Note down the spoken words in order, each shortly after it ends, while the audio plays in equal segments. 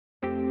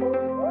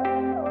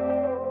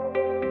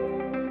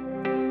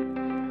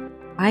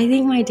I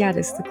think my dad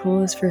is the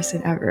coolest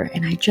person ever,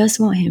 and I just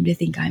want him to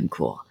think I'm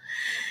cool.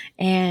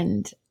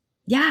 And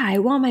yeah, I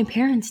want my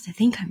parents to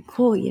think I'm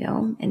cool,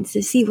 and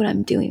to see what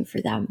I'm doing for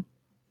them.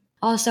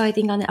 Also, I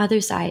think on the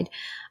other side,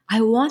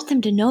 I want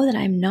them to know that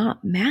I'm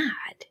not mad.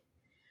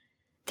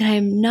 That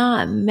I'm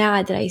not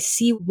mad, that I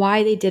see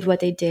why they did what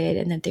they did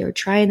and that they were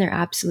trying their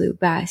absolute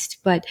best.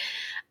 But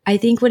I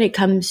think when it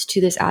comes to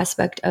this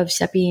aspect of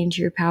stepping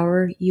into your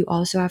power, you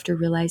also have to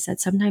realize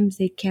that sometimes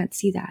they can't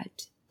see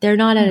that. They're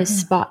not at a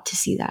spot to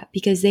see that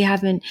because they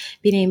haven't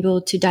been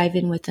able to dive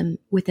in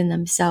within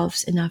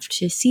themselves enough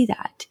to see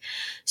that.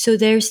 So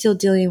they're still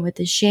dealing with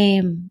the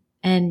shame.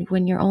 And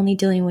when you're only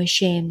dealing with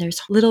shame,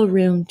 there's little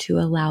room to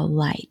allow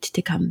light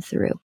to come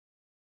through.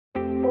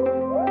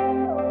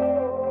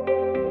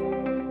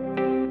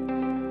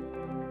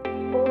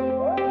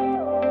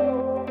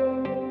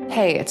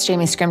 Hey, it's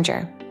Jamie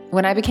Scrimger.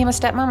 When I became a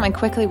stepmom, I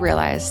quickly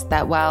realized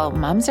that while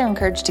moms are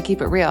encouraged to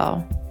keep it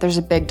real, there's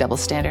a big double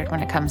standard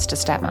when it comes to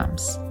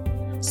stepmoms.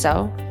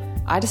 So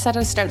I decided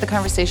to start the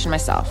conversation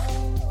myself.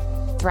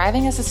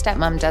 Thriving as a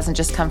stepmom doesn't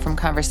just come from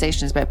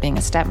conversations about being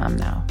a stepmom,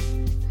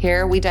 though.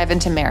 Here we dive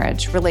into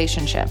marriage,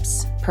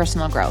 relationships,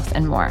 personal growth,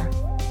 and more.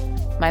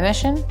 My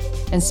mission?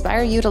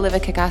 Inspire you to live a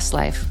kick-ass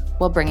life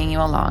while bringing you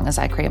along as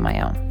I create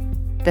my own.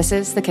 This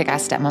is the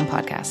Kick-Ass Stepmom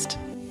Podcast.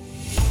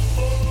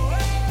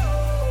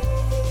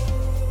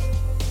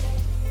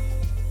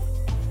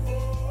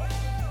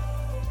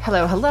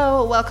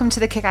 Hello. Welcome to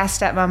the Kick-Ass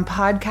Stepmom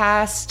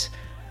Podcast.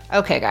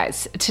 Okay,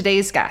 guys,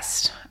 today's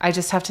guest, I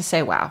just have to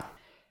say, wow.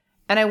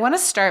 And I want to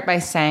start by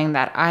saying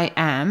that I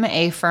am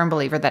a firm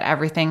believer that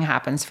everything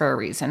happens for a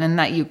reason and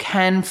that you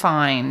can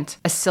find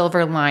a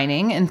silver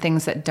lining in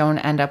things that don't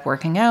end up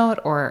working out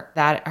or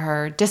that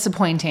are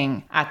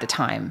disappointing at the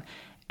time.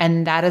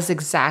 And that is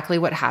exactly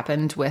what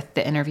happened with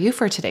the interview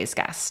for today's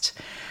guest.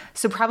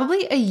 So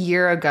probably a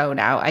year ago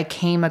now, I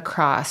came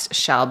across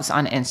Shelbs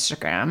on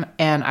Instagram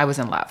and I was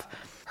in love.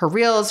 Her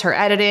reels, her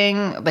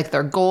editing, like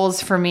they're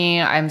goals for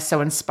me. I'm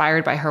so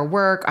inspired by her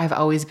work. I've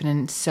always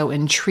been so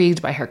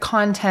intrigued by her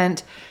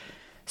content.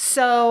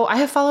 So I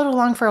have followed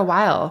along for a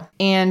while.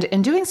 And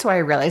in doing so, I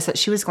realized that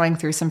she was going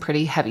through some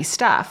pretty heavy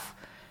stuff.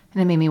 And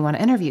it made me want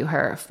to interview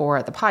her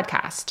for the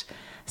podcast.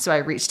 So I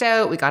reached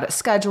out, we got it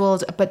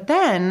scheduled. But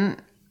then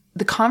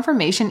the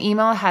confirmation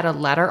email had a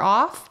letter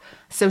off.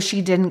 So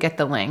she didn't get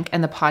the link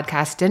and the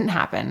podcast didn't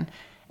happen.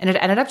 And it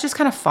ended up just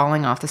kind of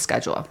falling off the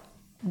schedule.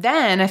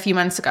 Then a few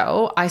months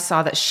ago, I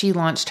saw that she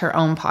launched her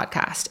own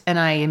podcast and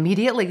I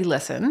immediately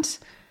listened,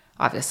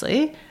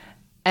 obviously.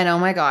 And oh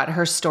my God,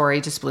 her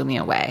story just blew me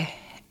away.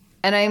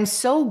 And I am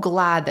so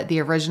glad that the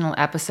original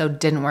episode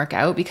didn't work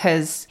out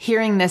because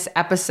hearing this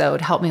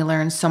episode helped me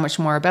learn so much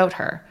more about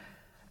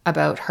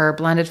her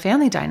blended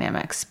family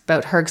dynamics,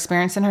 about her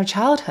experience in her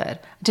childhood.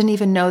 I didn't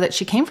even know that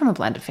she came from a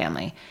blended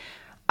family.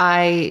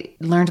 I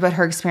learned about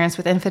her experience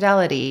with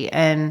infidelity,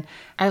 and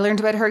I learned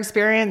about her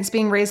experience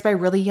being raised by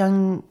really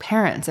young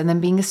parents and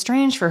then being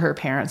estranged from her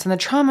parents and the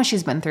trauma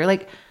she's been through.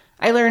 Like,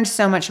 I learned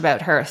so much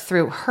about her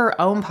through her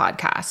own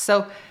podcast.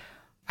 So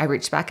I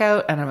reached back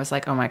out and I was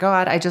like, oh my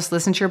God, I just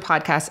listened to your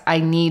podcast. I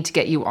need to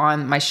get you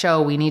on my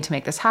show. We need to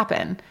make this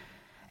happen.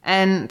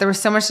 And there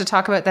was so much to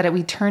talk about that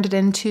we turned it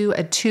into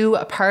a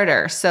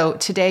 2-parter. So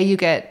today you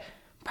get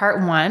part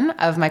 1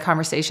 of my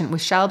conversation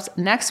with Shelbs.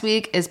 Next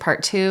week is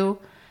part 2.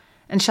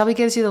 And Shelby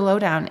gives you the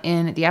lowdown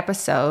in the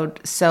episode.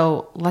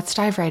 So let's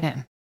dive right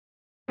in.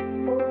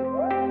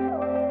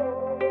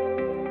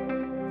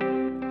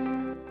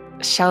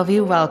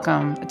 Shelby,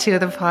 welcome to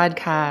the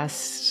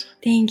podcast.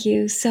 Thank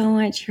you so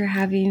much for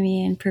having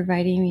me and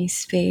providing me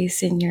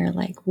space in your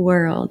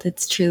world.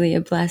 It's truly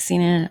a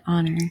blessing and an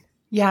honor.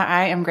 Yeah,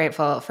 I am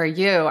grateful for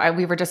you.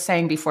 We were just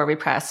saying before we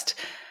pressed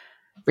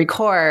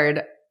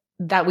record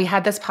that we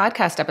had this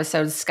podcast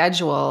episode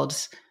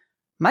scheduled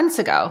months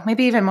ago,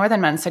 maybe even more than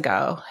months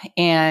ago.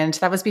 And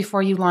that was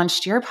before you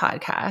launched your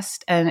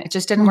podcast. And it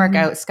just didn't work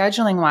out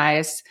scheduling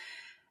wise.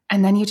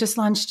 And then you just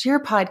launched your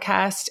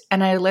podcast.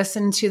 And I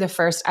listened to the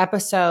first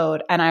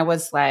episode and I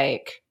was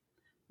like,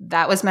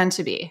 that was meant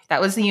to be.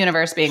 That was the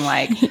universe being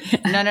like,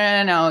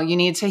 no. You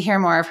need to hear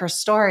more of her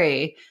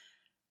story.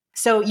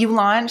 So you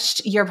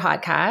launched your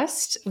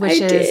podcast,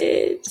 which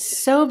is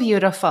so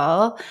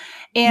beautiful.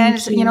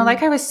 And,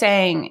 like I was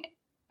saying,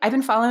 I've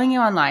been following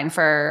you online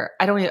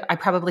I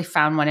probably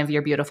found one of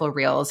your beautiful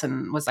reels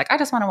and was like, I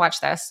just want to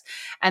watch this.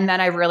 And then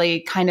I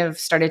really kind of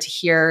started to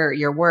hear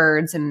your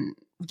words and,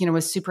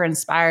 was super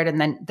inspired.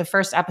 And then the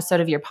first episode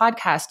of your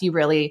podcast, you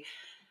really,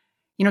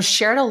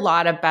 shared a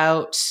lot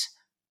about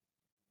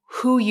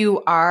who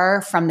you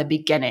are from the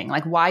beginning,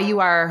 like why you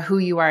are who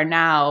you are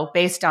now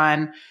based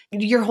on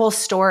your whole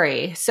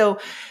story. So,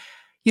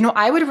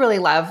 I would really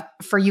love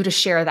for you to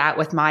share that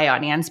with my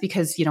audience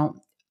because,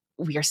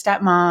 we are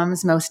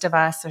stepmoms, most of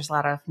us. There's a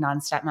lot of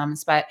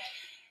non-stepmoms, but,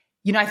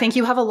 I think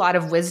you have a lot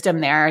of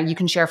wisdom there you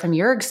can share from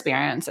your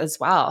experience as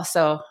well.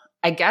 So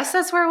I guess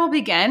that's where we'll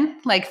begin.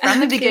 From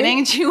the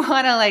beginning, do you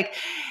want to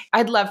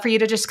I'd love for you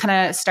to just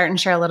kind of start and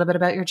share a little bit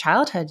about your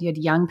childhood. You had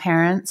young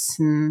parents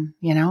and,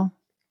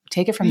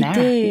 take it from there. I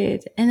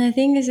did. And the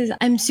thing is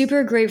I'm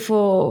super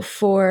grateful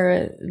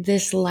for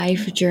this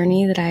life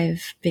journey that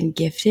I've been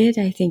gifted.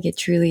 I think it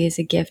truly is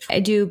a gift. I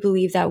do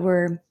believe that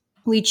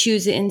we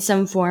choose it in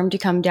some form to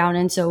come down.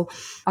 And so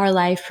our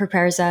life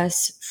prepares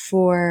us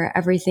for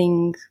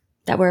everything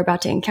that we're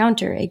about to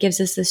encounter. It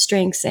gives us the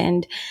strengths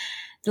and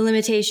the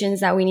limitations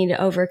that we need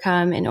to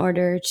overcome in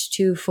order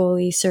to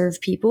fully serve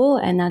people.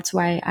 And that's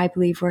why I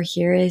believe we're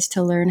here, is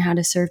to learn how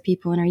to serve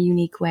people in our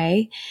unique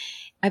way.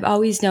 I've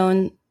always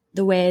known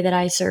the way that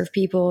I serve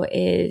people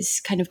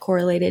is kind of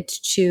correlated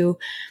to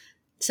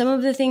some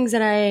of the things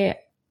that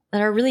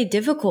are really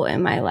difficult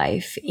in my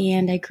life.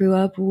 And I grew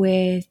up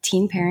with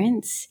teen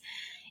parents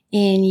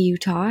in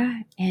Utah,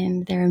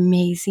 and they're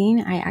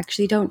amazing. I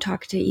actually don't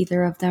talk to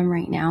either of them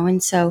right now.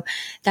 And so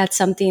that's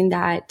something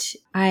that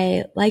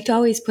I like to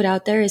always put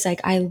out there, is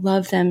like, I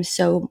love them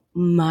so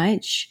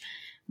much,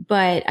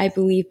 but I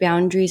believe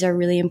boundaries are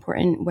really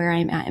important where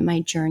I'm at in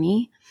my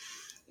journey.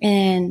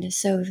 And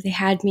so they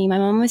had me, my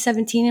mom was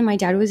 17 and my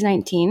dad was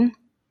 19.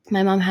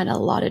 My mom had a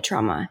lot of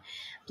trauma,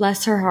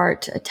 bless her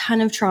heart, a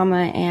ton of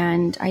trauma.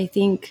 And I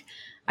think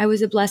I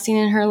was a blessing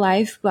in her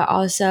life, but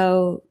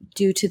also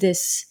due to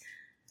this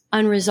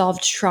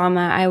unresolved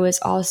trauma, I was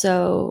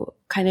also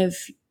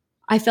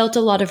I felt a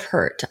lot of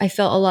hurt. I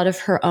felt a lot of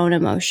her own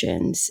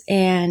emotions.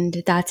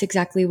 And that's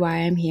exactly why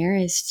I'm here,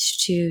 is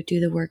to do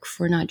the work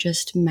for not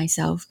just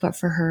myself, but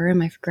for her and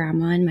my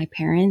grandma and my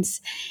parents.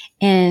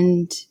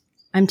 And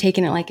I'm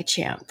taking it like a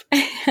champ.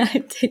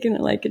 I'm taking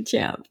it like a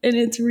champ. And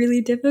it's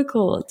really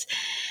difficult.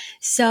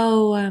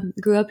 So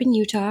grew up in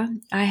Utah.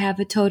 I have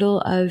a total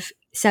of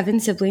 7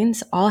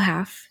 siblings, all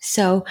half.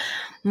 So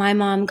my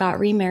mom got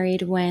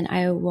remarried when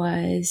I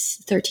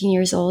was 13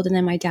 years old. And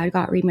then my dad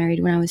got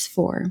remarried when I was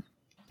 4.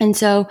 And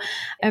so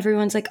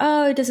everyone's like,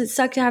 oh, does it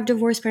suck to have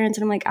divorced parents?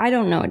 And I'm like, I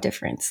don't know a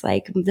difference.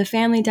 Like, the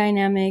family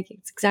dynamic,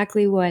 it's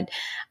exactly what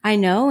I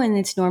know, and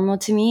it's normal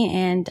to me.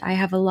 And I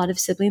have a lot of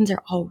siblings.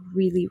 They're all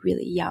really,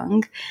 really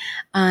young.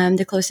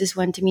 The closest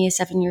one to me is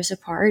 7 years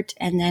apart.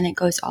 And then it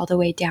goes all the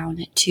way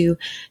down to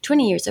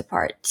 20 years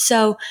apart.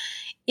 So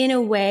in a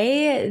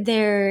way,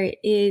 there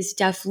is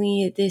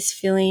definitely this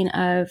feeling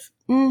of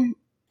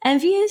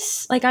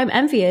envious. Like, I'm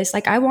envious.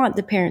 Like, I want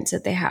the parents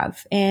that they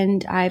have.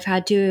 And I've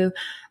had to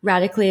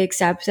radically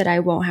accept that I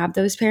won't have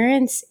those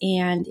parents.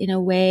 And in a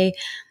way,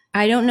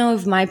 I don't know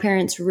if my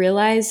parents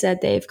realize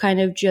that they've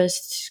kind of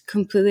just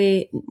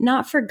completely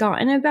not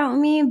forgotten about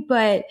me,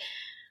 but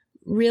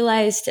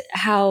realized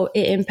how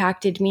it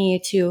impacted me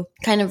to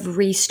kind of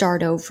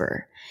restart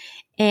over.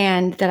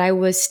 And that I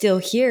was still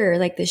here,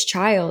 like this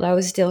child, I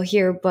was still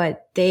here,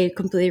 but they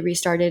completely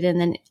restarted and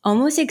then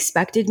almost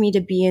expected me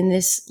to be in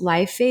this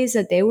life phase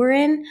that they were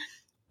in.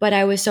 But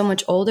I was so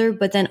much older,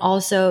 but then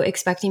also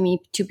expecting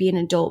me to be an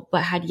adult,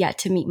 but had yet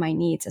to meet my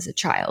needs as a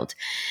child.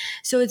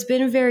 So it's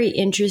been very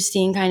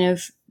interesting kind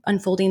of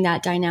unfolding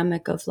that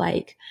dynamic of,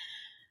 like,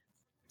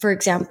 for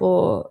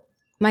example,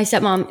 my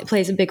stepmom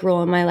plays a big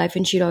role in my life,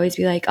 and she'd always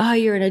be like, oh,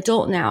 you're an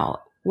adult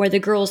now, where the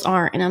girls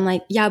aren't. And I'm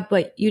like, yeah,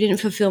 but you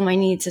didn't fulfill my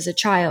needs as a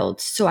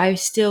child. So I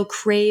still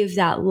crave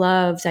that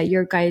love that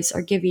your guys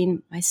are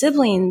giving my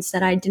siblings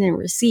that I didn't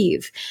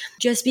receive.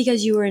 Just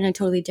because you were in a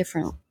totally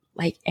different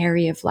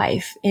area of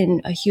life,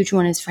 and a huge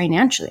one is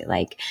financially.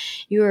 Like,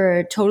 you're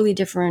a totally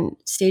different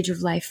stage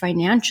of life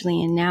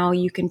financially, and now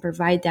you can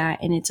provide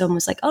that, and it's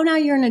almost like, oh, now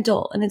you're an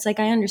adult. And it's like,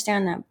 I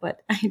understand that,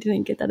 but I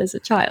didn't get that as a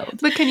child.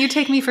 But can you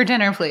take me for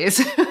dinner,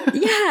 please?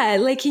 Yeah,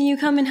 like, can you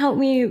come and help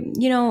me,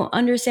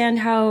 understand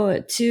how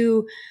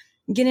to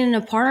get an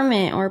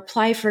apartment or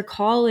apply for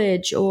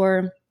college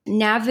or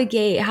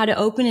navigate how to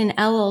open an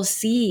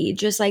LLC,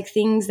 just like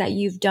things that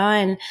you've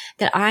done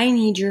that I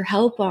need your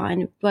help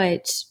on,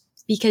 but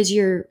because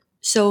you're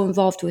so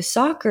involved with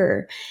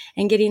soccer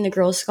and getting the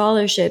girls'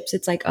 scholarships,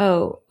 it's like,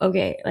 oh,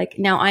 okay, like,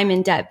 now I'm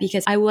in debt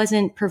because I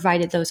wasn't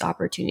provided those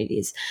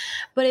opportunities.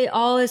 But it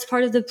all is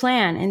part of the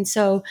plan. And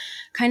so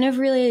kind of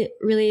really,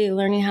 really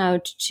learning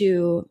how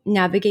to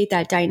navigate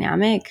that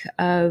dynamic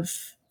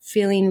of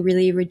feeling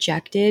really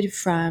rejected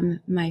from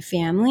my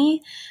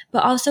family,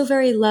 but also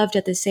very loved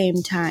at the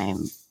same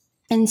time.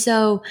 And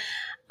so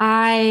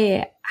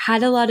I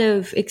had a lot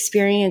of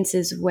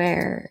experiences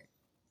where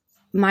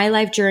my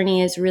life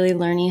journey is really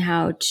learning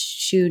how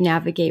to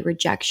navigate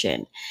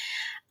rejection.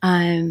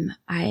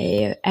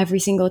 Every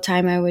single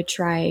time I would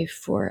try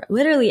for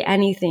literally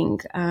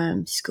anything,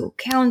 school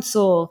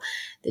council,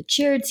 the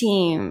cheer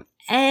team,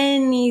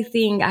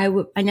 anything,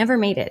 I never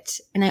made it.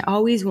 And I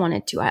always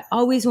wanted to. I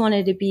always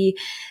wanted to be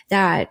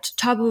that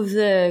top of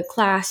the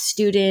class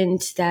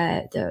student,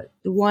 that the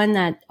one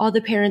that all the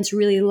parents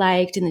really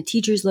liked and the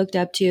teachers looked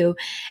up to.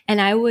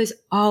 And I was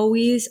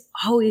always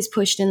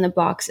pushed in the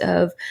box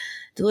of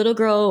the little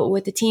girl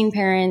with the teen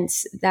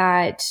parents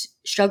that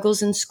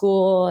struggles in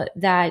school,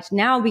 that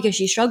now, because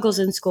she struggles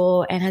in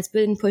school and has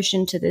been pushed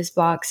into this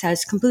box,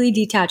 has completely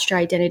detached her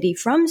identity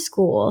from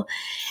school.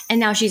 And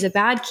now she's a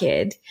bad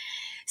kid.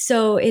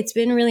 So it's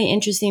been really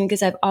interesting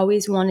because I've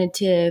always wanted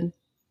to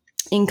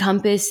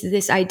encompass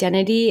this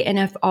identity, and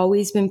I've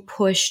always been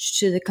pushed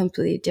to the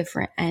completely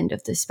different end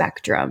of the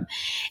spectrum.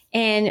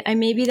 And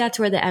maybe that's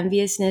where the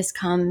enviousness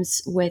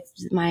comes with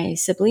my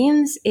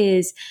siblings,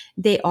 is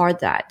they are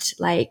that,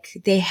 like,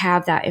 they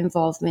have that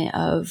involvement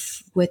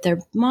of with their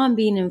mom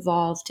being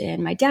involved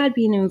and my dad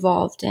being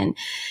involved, and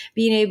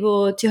being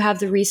able to have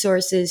the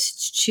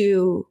resources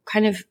to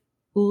kind of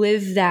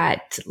live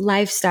that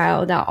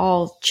lifestyle that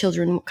all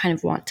children kind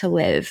of want to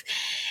live.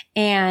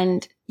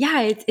 And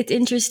yeah, it's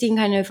interesting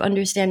kind of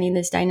understanding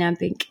this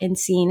dynamic and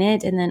seeing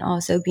it, and then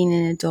also being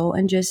an adult.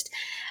 And just,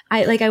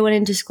 I went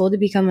into school to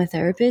become a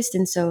therapist.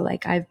 And so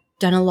like I've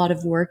done a lot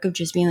of work of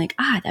just being like,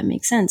 that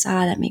makes sense.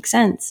 That makes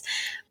sense.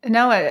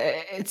 No,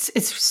 it's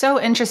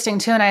so interesting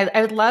too. And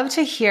I would love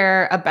to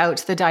hear about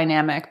the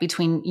dynamic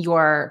between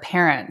your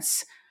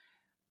parents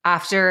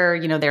after,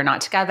 they're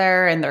not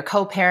together and they're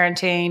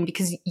co-parenting,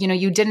 because,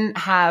 you didn't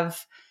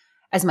have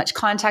as much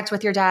contact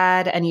with your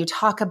dad. And you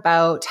talk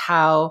about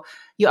how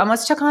you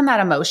almost took on that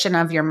emotion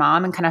of your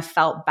mom and kind of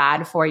felt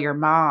bad for your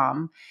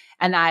mom.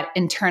 And that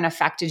in turn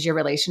affected your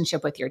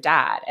relationship with your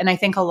dad. And I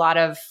think a lot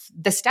of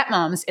the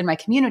stepmoms in my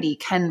community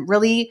can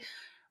really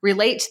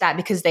relate to that,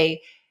 because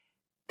they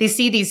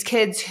see these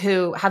kids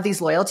who have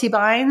these loyalty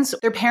binds.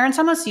 Their parents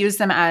almost use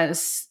them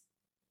as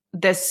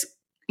this,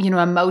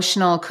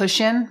 emotional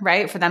cushion,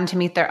 right? For them to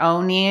meet their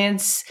own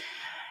needs.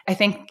 I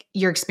think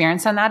your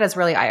experience on that is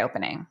really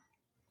eye-opening.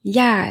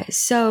 Yeah.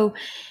 So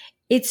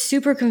it's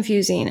super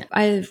confusing.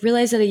 I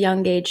realized at a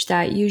young age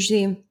that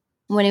usually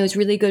when it was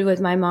really good with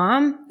my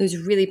mom, it was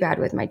really bad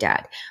with my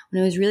dad.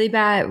 When it was really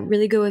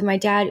good with my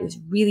dad, it was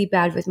really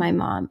bad with my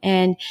mom.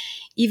 And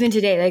even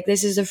today, like,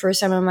 this is the first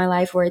time in my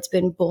life where it's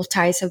been both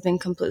ties have been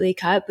completely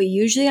cut, but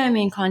usually I'm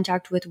in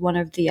contact with one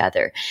or the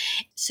other.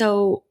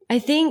 So I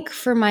think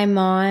for my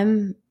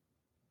mom,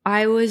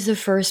 I was the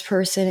first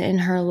person in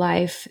her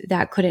life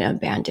that couldn't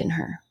abandon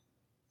her.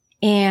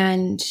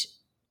 And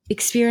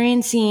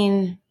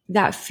experiencing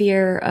that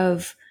fear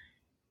of,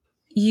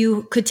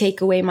 you could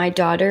take away my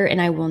daughter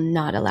and I will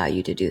not allow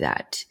you to do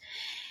that.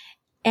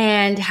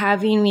 And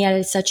having me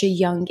at such a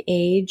young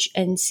age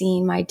and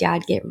seeing my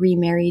dad get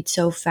remarried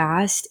so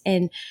fast,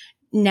 and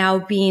now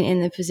being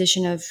in the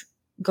position of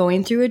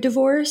going through a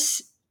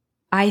divorce,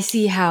 I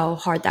see how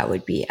hard that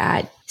would be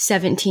at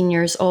 17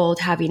 years old,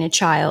 having a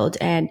child,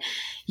 and,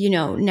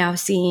 now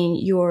seeing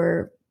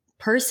your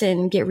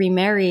person get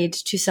remarried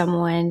to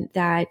someone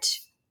that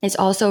is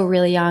also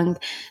really young.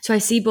 So I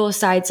see both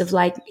sides of,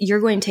 like,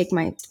 you're going to take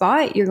my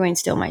spot. You're going to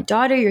steal my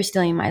daughter. You're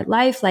stealing my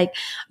life. Like,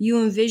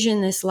 you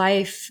envision this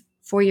life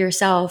for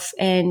yourself.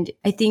 And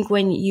I think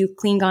when you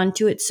cling on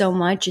to it so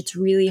much, it's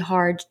really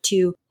hard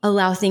to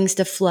allow things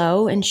to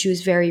flow. And she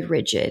was very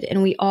rigid.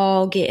 And we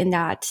all get in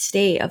that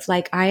state of,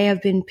 like, I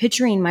have been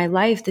picturing my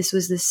life. This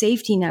was the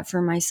safety net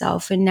for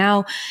myself. And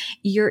now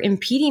you're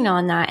impeding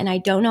on that. And I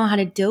don't know how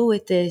to deal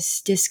with this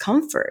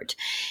discomfort.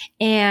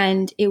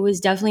 And it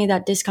was definitely,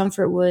 that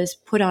discomfort was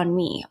put on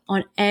me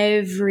on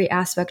every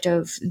aspect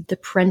of the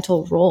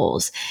parental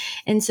roles.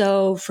 And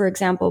so, for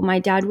example, my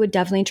dad would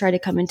definitely try to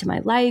come into my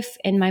life,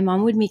 and my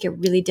mom would make it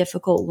really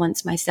difficult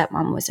once my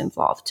stepmom was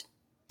involved.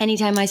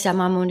 Anytime my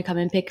stepmom wanted to come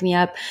and pick me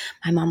up,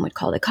 my mom would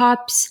call the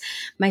cops.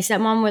 My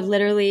stepmom would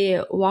literally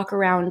walk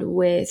around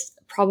with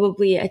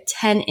probably a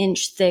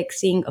 10-inch thick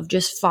thing of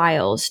just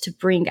files to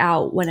bring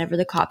out whenever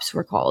the cops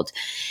were called.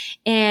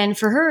 And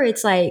for her,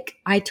 it's like,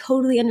 I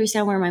totally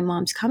understand where my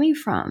mom's coming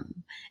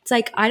from. It's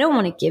like, I don't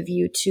want to give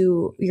you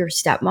to your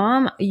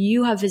stepmom.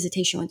 You have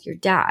visitation with your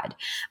dad.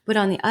 But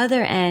on the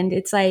other end,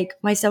 it's like,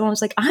 my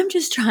stepmom's like, I'm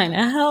just trying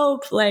to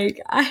help. Like,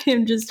 I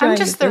am just trying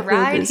to the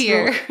ride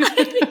here.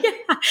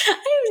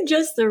 I am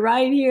just the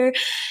ride here.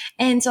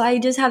 And so I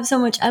just have so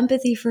much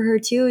empathy for her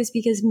too, is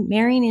because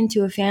marrying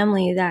into a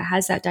family that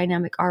has that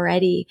dynamic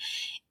already,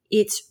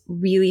 it's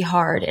really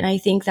hard. And I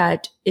think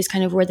that is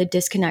kind of where the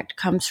disconnect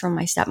comes from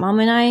my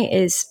stepmom and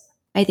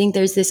I think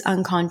there's this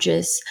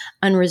unconscious,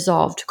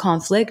 unresolved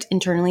conflict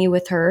internally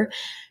with her.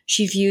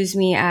 She views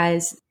me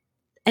as,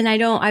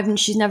 and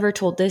she's never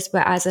told this,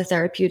 but as a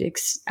therapeutic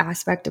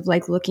aspect of,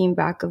 like, looking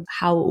back of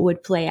how it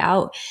would play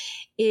out,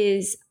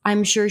 is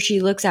I'm sure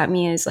she looks at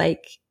me as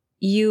like,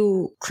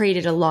 you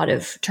created a lot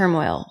of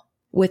turmoil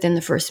within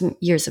the first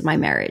years of my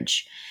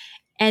marriage.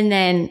 And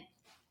then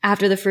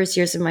after the first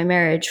years of my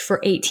marriage,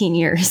 for 18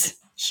 years,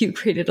 you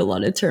created a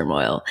lot of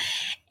turmoil.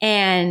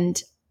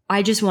 And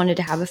I just wanted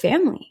to have a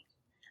family.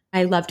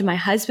 I loved my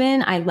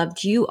husband. I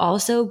loved you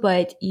also,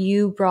 but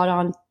you brought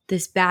on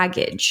this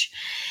baggage.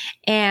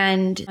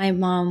 And my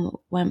mom,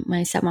 when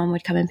my stepmom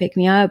would come and pick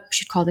me up,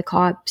 she'd call the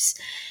cops.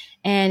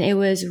 And it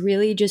was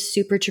really just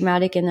super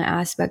traumatic in the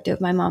aspect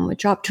of, my mom would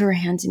drop to her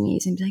hands and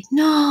knees and be like,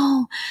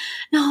 no,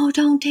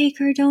 don't take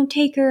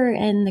her.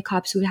 And the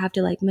cops would have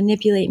to, like,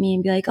 manipulate me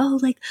and be like, oh,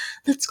 like,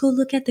 let's go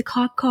look at the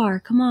cop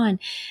car. Come on.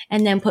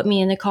 And then put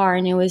me in the car.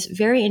 And it was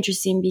very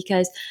interesting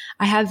because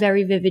I have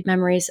very vivid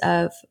memories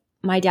of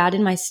my dad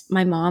and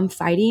my mom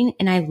fighting,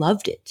 and I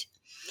loved it.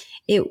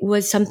 it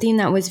was something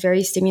that was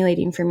very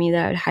stimulating for me,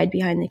 that I would hide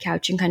behind the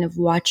couch and kind of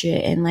watch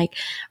it and like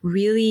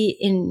really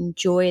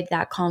enjoyed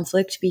that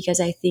conflict, because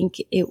I think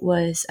it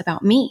was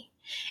about me.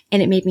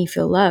 And it made me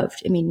feel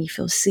loved. It made me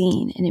feel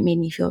seen, and it made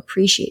me feel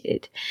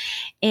appreciated.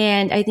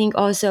 And I think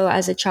also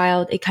as a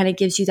child, it kind of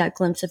gives you that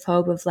glimpse of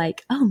hope of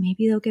like, oh,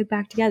 maybe they'll get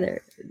back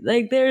together.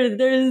 Like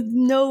there's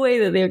no way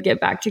that they'll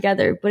get back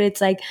together, but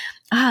it's like,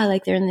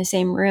 like they're in the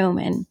same room.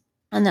 And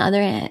on the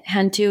other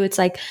hand too, it's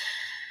like,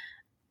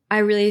 I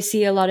really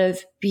see a lot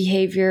of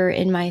behavior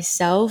in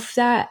myself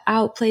that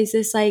outplays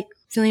this like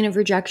feeling of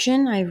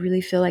rejection. I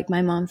really feel like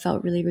my mom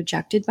felt really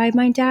rejected by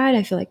my dad.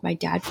 I feel like my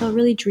dad felt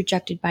really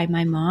rejected by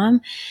my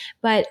mom,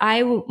 but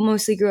I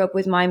mostly grew up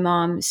with my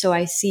mom. So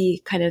I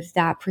see kind of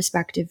that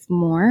perspective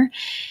more.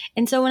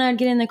 And so when I'd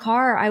get in the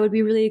car, I would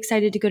be really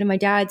excited to go to my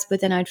dad's, but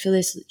then I'd feel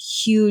this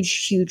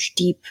huge,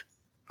 deep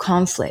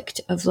conflict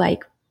of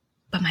like,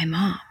 but my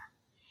mom.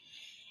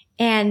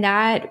 And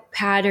that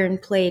pattern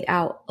played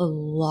out a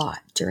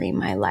lot during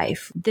my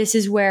life. This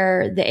is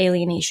where the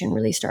alienation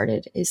really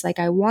started. Is like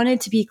I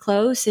wanted to be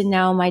close, and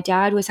now my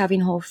dad was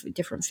having a whole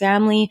different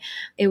family.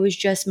 It was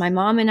just my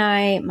mom and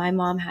I. My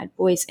mom had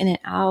boys in and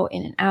out.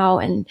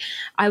 And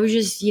I was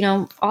just,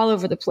 all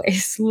over the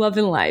place,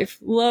 loving life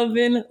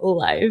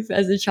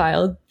as a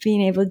child,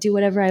 being able to do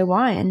whatever I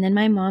want. And then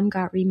my mom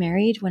got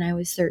remarried when I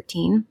was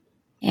 13,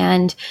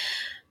 and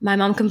my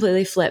mom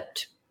completely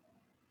flipped,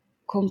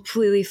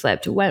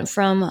 went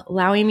from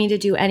allowing me to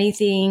do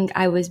anything.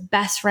 I was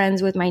best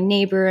friends with my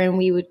neighbor and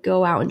we would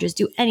go out and just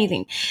do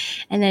anything.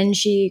 And then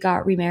she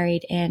got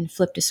remarried and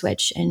flipped a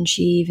switch. And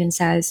she even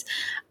says,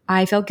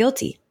 I felt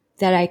guilty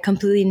that I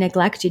completely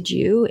neglected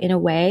you, in a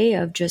way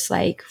of just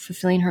like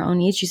fulfilling her own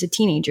needs. She's a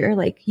teenager.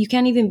 Like you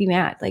can't even be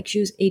mad. Like she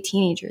was a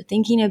teenager.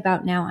 Thinking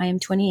about now, I am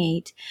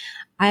 28.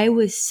 I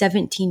was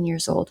 17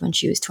 years old when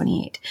she was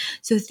 28.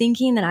 So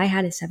thinking that I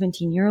had a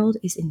 17-year-old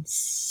is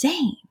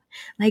insane.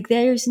 Like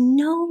there's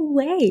no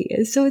way.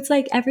 So it's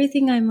like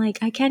everything, I'm like,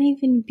 I can't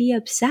even be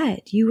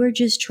upset. You were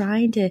just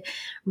trying to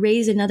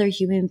raise another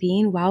human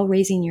being while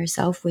raising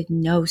yourself with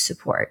no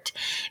support,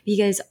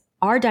 because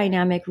our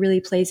dynamic really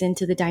plays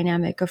into the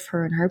dynamic of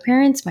her and her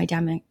parents. My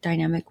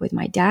dynamic with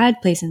my dad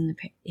plays in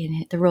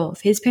the role of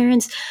his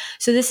parents.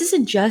 So this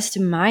isn't just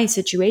my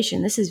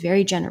situation. This is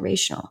very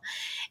generational.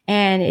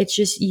 And it's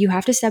just, you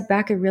have to step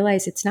back and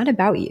realize it's not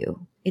about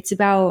you. It's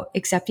about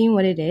accepting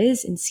what it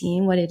is and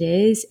seeing what it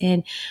is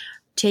and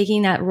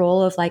taking that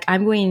role of like,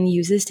 I'm going to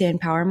use this to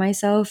empower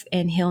myself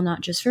and heal,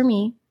 not just for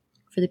me,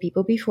 for the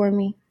people before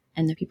me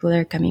and the people that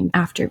are coming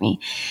after me.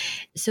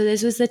 So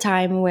this was the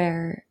time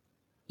where,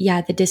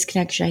 the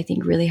disconnection I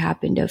think really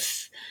happened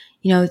of,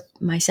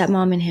 my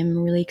stepmom and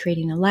him really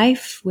creating a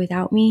life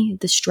without me.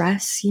 The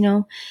stress,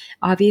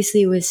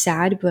 obviously it was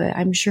sad, but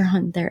I'm sure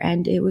on their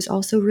end, it was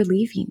also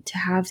relieving to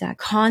have that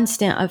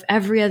constant of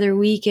every other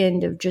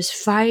weekend of just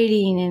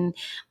fighting and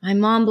my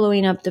mom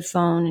blowing up the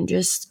phone and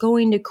just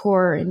going to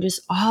court and just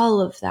all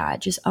of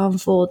that just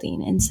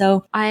unfolding. And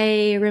so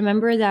I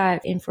remember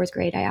that in 4th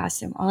grade, I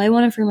asked him, all I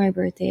wanted for my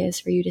birthday is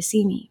for you to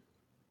see me.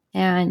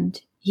 And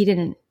he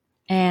didn't.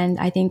 And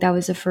I think that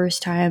was the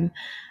first time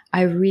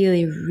I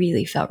really,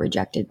 really felt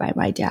rejected by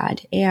my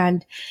dad.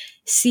 And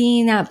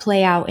seeing that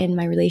play out in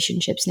my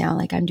relationships now,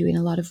 like I'm doing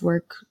a lot of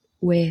work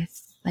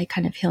with like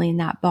kind of healing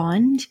that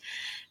bond.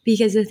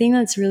 Because the thing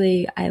that's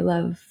really I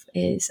love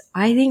is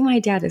I think my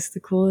dad is the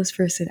coolest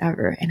person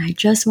ever. And I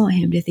just want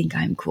him to think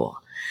I'm cool.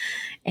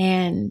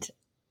 And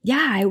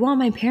I want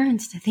my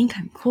parents to think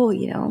I'm cool,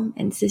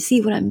 and to see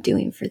what I'm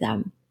doing for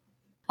them.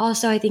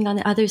 Also, I think on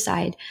the other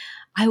side,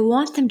 I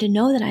want them to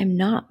know that I'm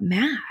not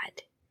mad.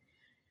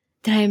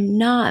 That I'm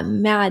not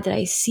mad, that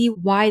I see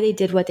why they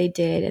did what they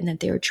did and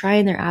that they were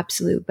trying their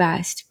absolute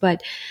best.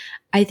 But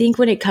I think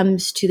when it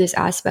comes to this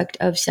aspect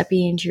of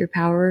stepping into your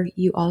power,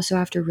 you also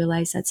have to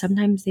realize that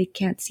sometimes they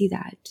can't see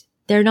that.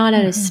 They're not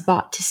at a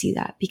spot to see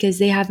that because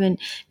they haven't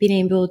been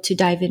able to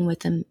dive in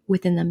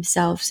within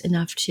themselves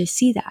enough to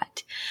see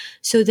that.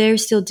 So they're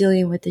still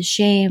dealing with the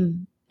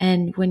shame.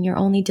 And when you're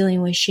only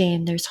dealing with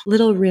shame, there's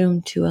little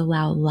room to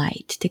allow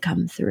light to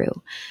come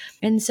through.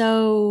 And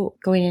so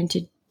going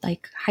into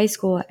like high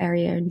school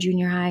area and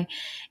junior high,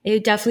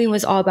 it definitely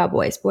was all about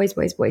boys.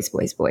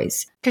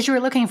 Because you were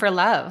looking for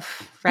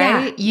love,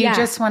 right? You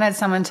just wanted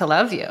someone to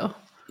love you.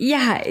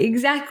 Yeah,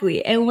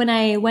 exactly. And when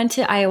I went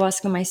to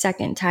ayahuasca my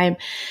second time,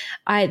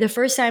 the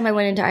first time I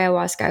went into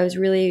ayahuasca, I was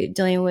really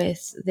dealing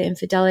with the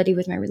infidelity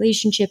with my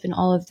relationship and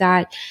all of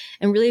that,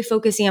 and really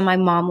focusing on my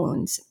mom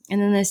wounds. And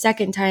then the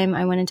second time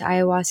I went into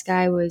ayahuasca,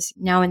 I was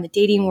now in the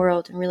dating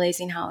world and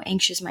realizing how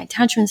anxious my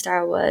attachment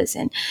style was,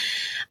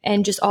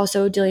 and just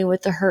also dealing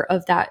with the hurt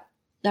of that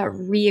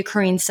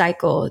reoccurring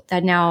cycle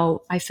that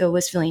now I feel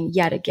was feeling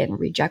yet again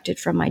rejected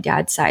from my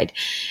dad's side.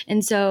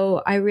 And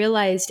so I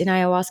realized in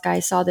ayahuasca,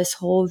 I saw this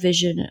whole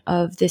vision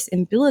of this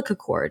umbilical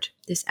cord,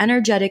 this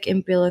energetic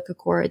umbilical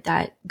cord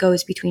that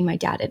goes between my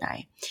dad and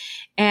I.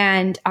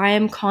 And I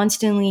am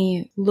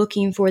constantly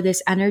looking for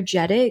this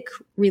energetic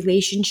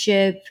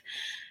relationship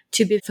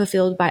to be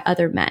fulfilled by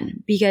other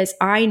men, because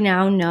I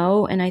now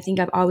know, and I think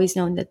I've always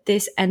known, that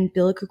this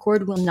umbilical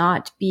cord will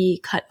not be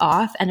cut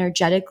off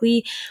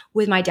energetically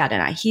with my dad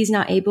and I. He's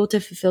not able to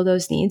fulfill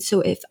those needs.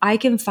 So if I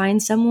can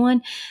find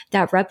someone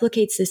that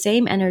replicates the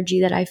same energy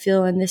that I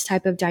feel in this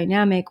type of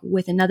dynamic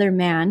with another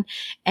man,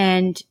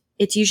 and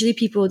it's usually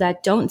people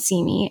that don't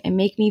see me and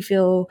make me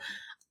feel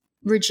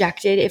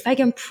rejected, if I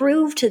can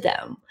prove to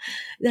them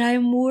that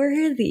I'm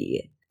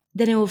worthy,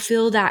 then it will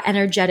feel that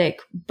energetic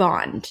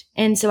bond.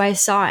 And so I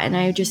saw it,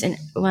 and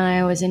when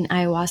I was in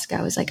ayahuasca,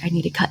 I was like, I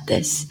need to cut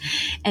this.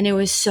 And it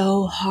was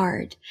so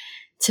hard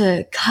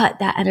to cut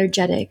that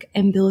energetic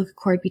umbilical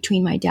cord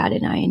between my dad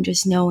and I, and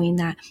just knowing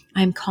that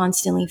I'm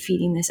constantly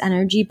feeding this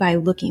energy by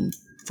looking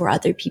for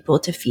other people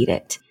to feed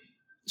it.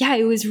 Yeah,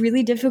 it was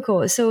really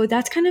difficult. So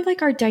that's kind of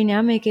like our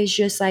dynamic, is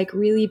just like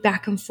really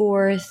back and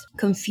forth,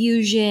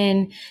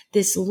 confusion,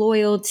 this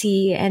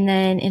loyalty. And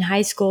then in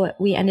high school,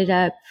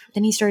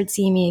 then he started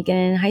seeing me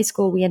again. In high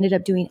school, we ended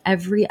up doing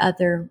every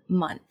other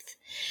month.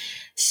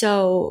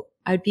 So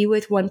I'd be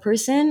with one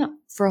person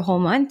for a whole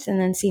month and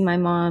then see my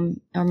mom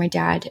or my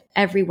dad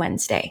every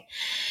Wednesday.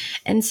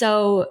 And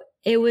so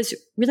it was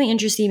really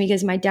interesting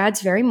because my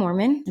dad's very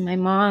Mormon and my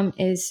mom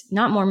is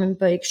not Mormon,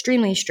 but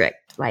extremely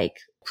strict. Like,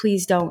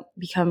 please don't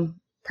become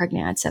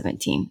pregnant at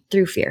 17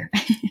 through fear.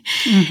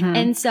 Mm-hmm.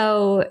 And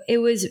so it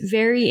was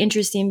very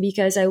interesting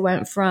because I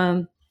went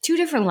from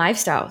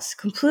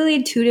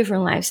completely two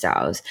different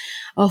lifestyles,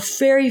 a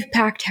very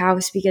packed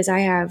house because I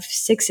have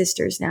 6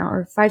 sisters now,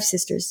 or 5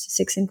 sisters,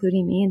 6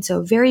 including me. And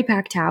so very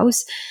packed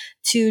house,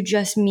 to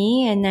just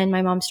me. And then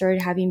my mom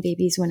started having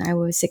babies when I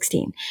was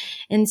 16.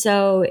 And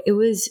so it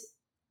was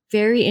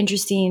very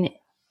interesting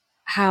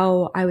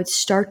how I would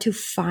start to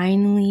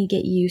finally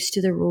get used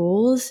to the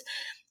rules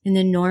and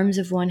the norms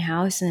of one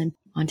house, and then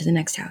onto the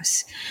next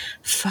house.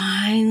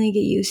 Finally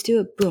get used to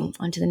it. Boom,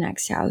 onto the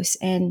next house.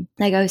 And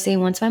like I was saying,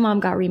 once my mom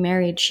got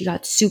remarried, she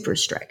got super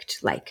strict,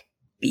 like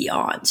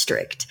beyond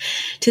strict,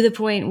 to the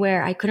point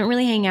where I couldn't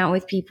really hang out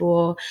with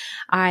people.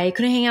 I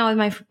couldn't hang out with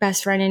my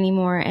best friend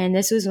anymore. And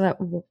this was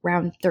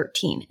around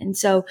 13. And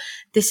so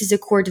this is a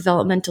core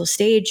developmental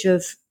stage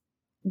of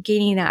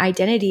gaining that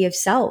identity of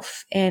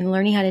self and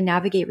learning how to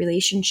navigate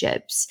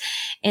relationships.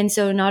 And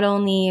so not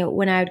only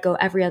when I would go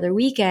every other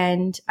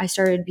weekend, I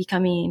started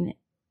becoming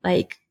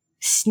like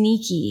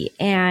sneaky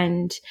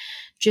and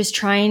just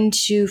trying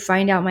to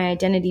find out my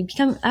identity.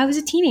 I was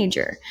a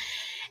teenager.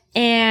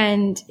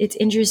 And it's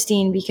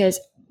interesting because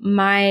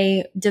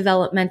my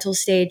developmental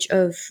stage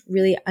of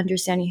really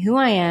understanding who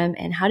I am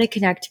and how to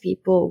connect to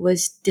people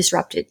was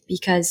disrupted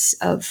because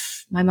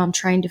of my mom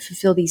trying to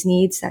fulfill these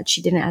needs that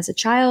she didn't as a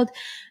child,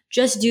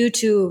 just due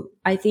to,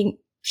 I think,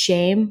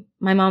 shame.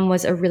 My mom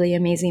was a really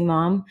amazing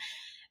mom,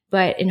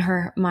 but in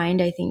her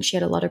mind, I think she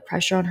had a lot of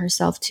pressure on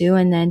herself too.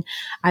 And then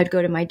I'd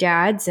go to my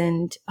dad's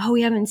and, oh,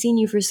 we haven't seen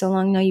you for so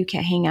long. No, you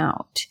can't hang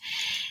out.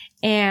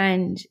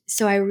 And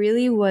so I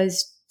really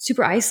was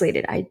super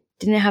isolated. I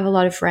didn't have a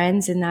lot of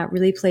friends, and that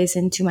really plays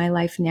into my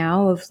life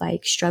now of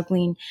like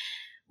struggling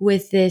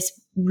with this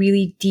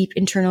really deep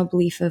internal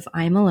belief of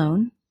I'm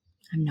alone.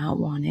 I'm not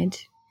wanted.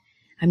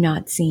 I'm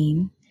not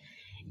seen.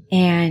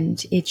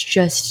 And it's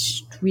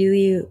just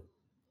really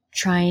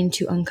trying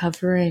to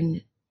uncover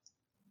and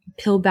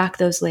peel back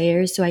those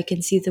layers so I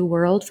can see the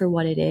world for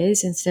what it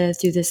is, instead of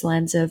through this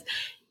lens of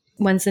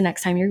when's the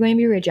next time you're going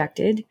to be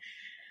rejected?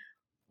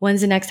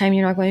 When's the next time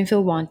you're not going to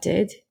feel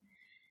wanted?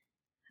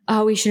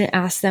 Oh, we shouldn't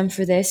ask them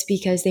for this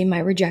because they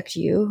might reject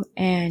you,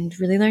 and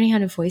really learning how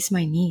to voice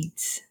my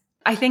needs.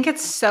 I think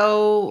it's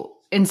so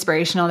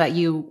inspirational that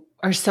you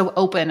are so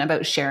open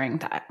about sharing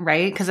that,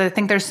 right? Because I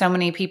think there's so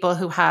many people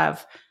who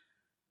have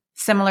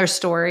similar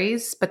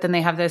stories, but then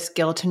they have this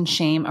guilt and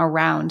shame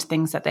around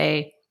things that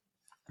they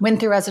went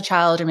through as a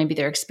child, or maybe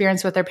their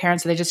experience with their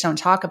parents, so they just don't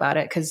talk about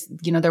it because,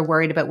 they're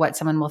worried about what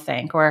someone will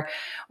think or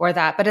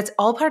that. But it's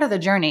all part of the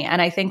journey.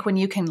 And I think when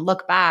you can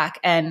look back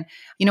and,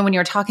 when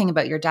you're talking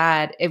about your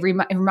dad, it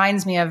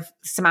reminds me of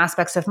some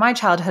aspects of my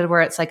childhood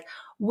where it's like,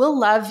 we'll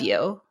love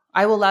you.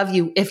 I will love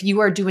you if you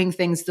are doing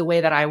things the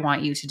way that I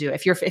want you to do.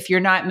 If you're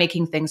not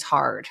making things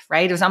hard,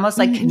 right? It was almost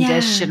like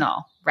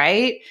conditional,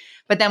 right?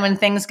 But then when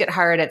things get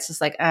hard, it's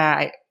just like,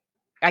 I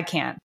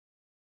can't.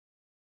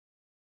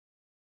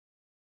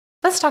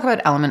 Let's talk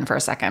about Element for a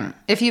second.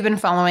 If you've been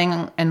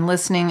following and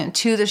listening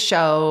to the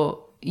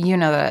show, you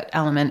know that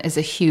Element is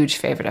a huge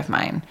favorite of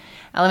mine.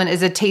 Element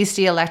is a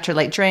tasty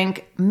electrolyte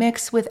drink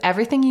mixed with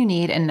everything you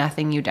need and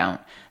nothing you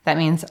don't. That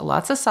means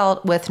lots of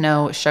salt with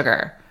no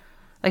sugar.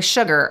 Like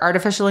sugar,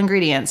 artificial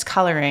ingredients,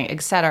 coloring,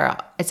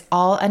 etc. It's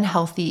all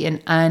unhealthy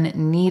and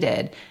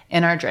unneeded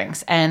in our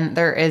drinks, and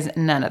there is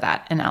none of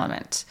that in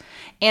Element.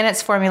 And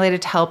it's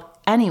formulated to help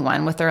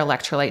anyone with their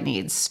electrolyte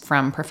needs,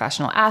 from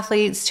professional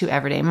athletes to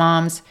everyday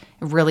moms.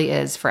 It really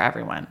is for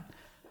everyone.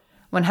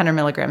 100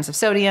 milligrams of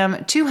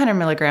sodium, 200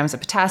 milligrams of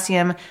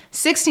potassium,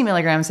 60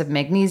 milligrams of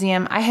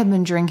magnesium. I have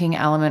been drinking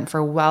Element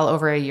for well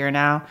over a year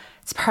now.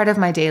 It's part of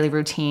my daily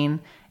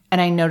routine, and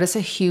I notice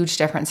a huge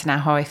difference in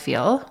how I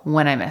feel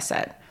when I miss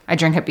it. I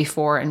drink it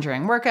before and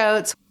during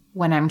workouts.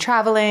 when I'm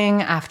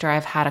traveling, after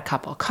I've had a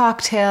couple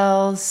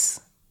cocktails.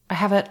 I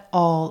have it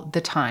all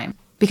the time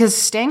because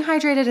staying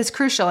hydrated is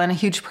crucial and a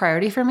huge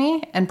priority for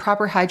me. And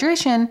proper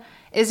hydration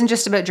isn't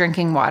just about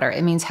drinking water.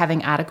 It means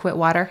having adequate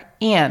water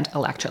and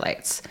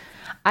electrolytes.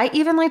 I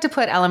even like to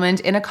put Element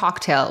in a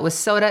cocktail with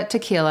soda,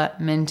 tequila,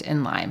 mint,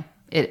 and lime.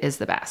 It is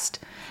the best.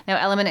 Now,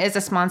 Element is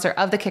a sponsor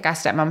of the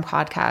Kick-Ass Stepmom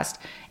podcast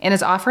and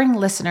is offering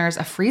listeners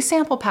a free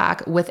sample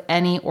pack with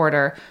any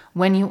order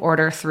when you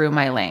order through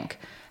my link.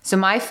 So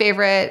my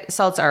favorite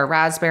salts are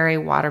raspberry,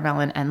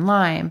 watermelon, and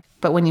lime.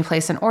 But when you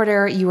place an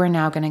order, you are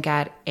now going to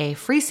get a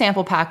free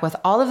sample pack with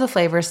all of the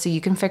flavors so you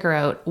can figure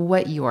out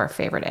what your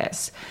favorite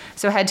is.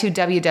 So head to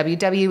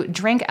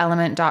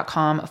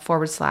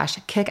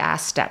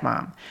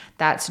www.drinkelement.com/kickassstepmom.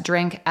 That's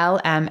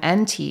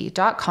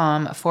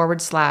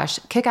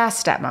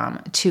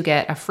drinklmnt.com/kickassstepmom to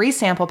get a free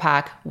sample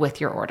pack with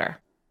your order.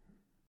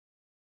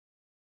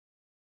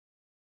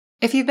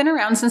 If you've been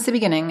around since the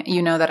beginning,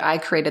 you know that I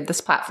created this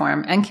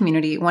platform and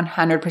community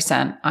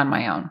 100% on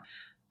my own.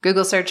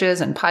 Google searches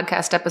and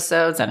podcast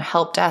episodes and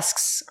help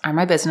desks are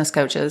my business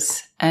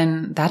coaches,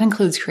 and that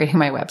includes creating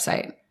my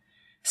website.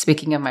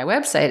 Speaking of my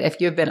website, if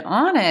you've been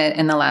on it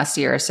in the last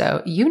year or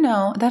so, you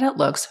know that it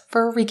looks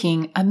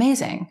freaking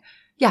amazing.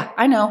 Yeah,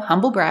 I know,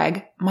 humble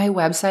brag, my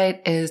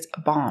website is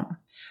bomb.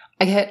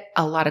 I get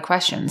a lot of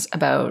questions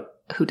about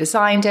who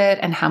designed it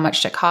and how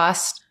much it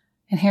cost.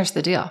 And here's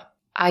the deal.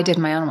 I did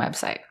my own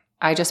website.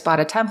 I just bought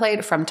a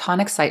template from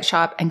Tonic Site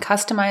Shop and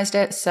customized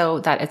it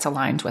so that it's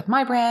aligned with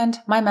my brand,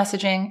 my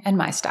messaging, and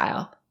my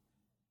style.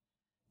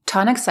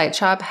 Tonic Site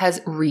Shop has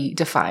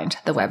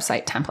redefined the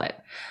website template.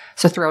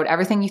 So throw out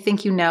everything you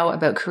think you know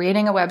about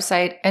creating a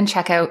website and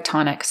check out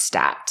Tonic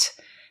Stat.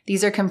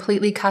 These are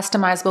completely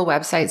customizable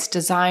websites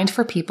designed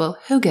for people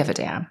who give a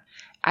damn.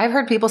 I've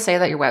heard people say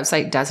that your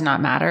website does not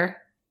matter.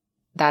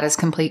 That is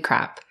complete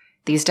crap.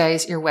 These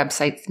days, your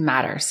website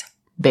matters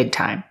big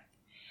time.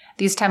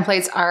 These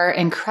templates are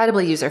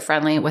incredibly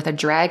user-friendly with a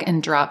drag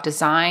and drop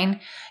design.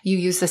 You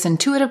use this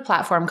intuitive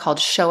platform called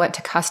Show It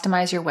to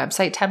customize your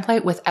website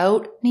template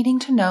without needing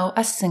to know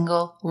a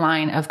single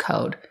line of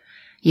code.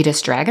 You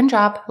just drag and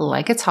drop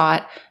like it's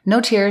hot.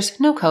 No tiers,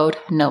 no code,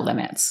 no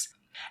limits.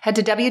 Head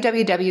to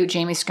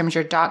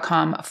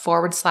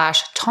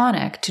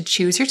www.jamiescrimger.com/tonic to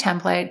choose your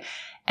template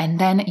and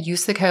then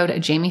use the code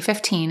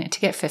JAMIE15 to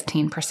get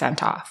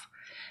 15% off.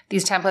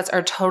 These templates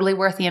are totally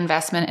worth the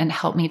investment and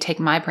help me take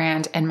my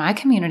brand and my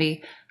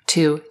community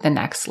to the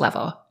next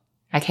level.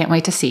 I can't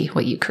wait to see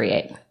what you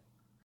create.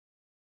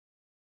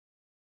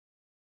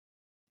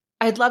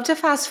 I'd love to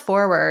fast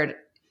forward.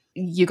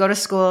 You go to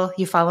school,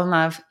 you fall in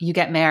love, you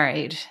get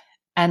married,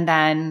 and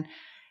then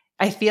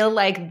I feel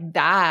like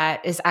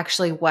that is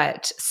actually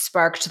what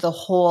sparked the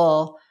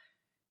whole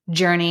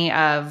journey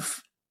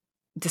of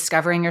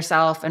discovering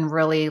yourself and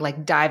really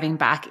like diving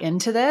back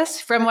into this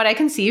from what I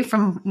can see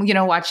from,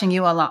 watching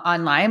you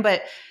online.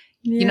 But,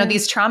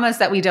 these traumas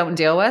that we don't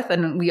deal with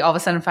and we all of a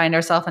sudden find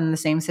ourselves in the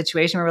same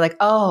situation where we're like,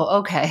 oh,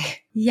 okay.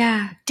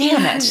 Yeah.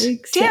 Damn it.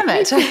 Exactly. Damn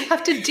it. I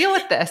have to deal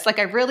with this. Like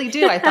I really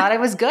do. I thought I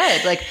was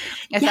good. Like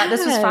I thought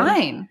this was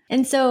fine.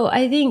 And so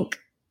I think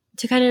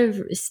to kind of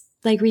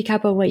like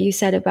recap on what you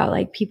said about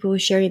like people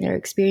sharing their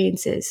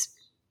experiences,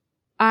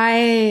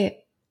 I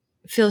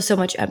feel so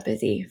much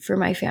empathy for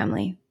my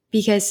family.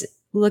 Because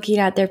looking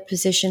at their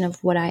position of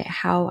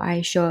how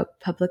I show up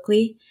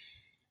publicly,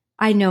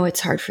 I know it's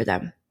hard for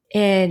them.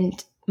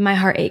 And my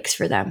heart aches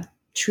for them,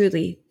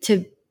 truly,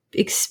 to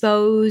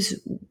expose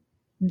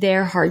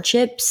their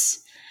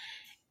hardships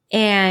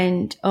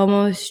and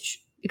almost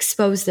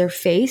expose their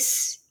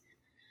face.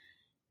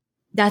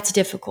 That's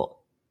difficult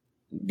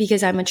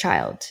because I'm a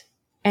child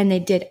and they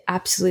did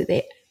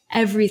absolutely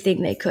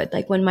everything they could.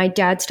 Like when my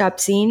dad stopped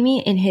seeing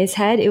me, in his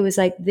head, it was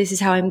like, this is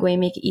how I'm going to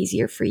make it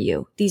easier for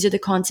you. These are the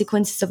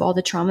consequences of all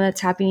the trauma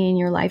that's happening in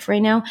your life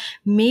right now.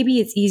 Maybe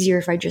it's easier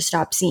if I just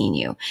stop seeing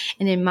you.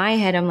 And in my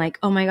head, I'm like,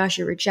 oh my gosh,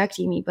 you're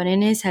rejecting me. But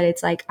in his head,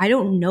 it's like, I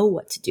don't know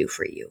what to do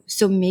for you.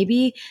 So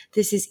maybe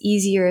this is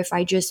easier if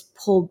I just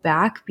pull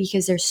back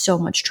because there's so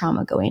much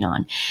trauma going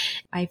on.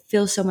 I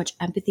feel so much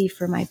empathy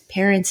for my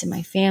parents and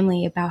my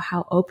family about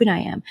how open I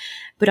am.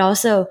 But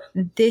also,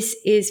 this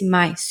is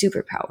my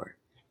superpower.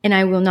 And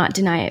I will not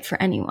deny it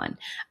for anyone.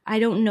 I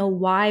don't know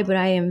why, but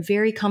I am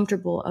very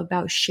comfortable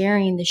about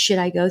sharing the shit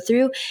I go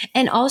through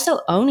and also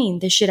owning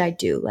the shit I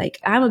do. Like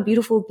I'm a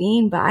beautiful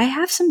being, but I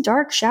have some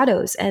dark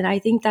shadows. And I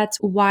think that's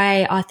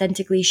why I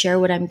authentically share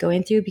what I'm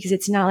going through, because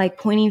it's not like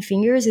pointing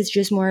fingers. It's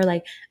just more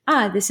like,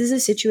 this is a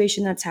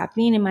situation that's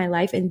happening in my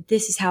life. And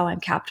this is how I'm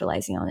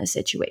capitalizing on this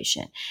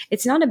situation.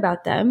 It's not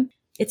about them.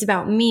 It's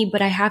about me,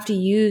 but I have to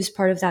use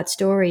part of that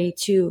story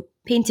to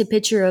paint a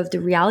picture of the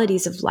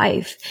realities of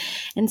life.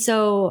 And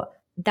so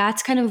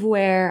that's kind of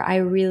where I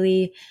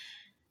really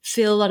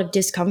feel a lot of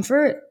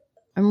discomfort.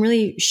 I'm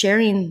really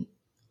sharing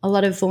a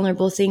lot of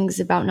vulnerable things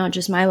about not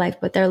just my life,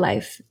 but their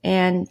life.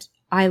 And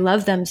I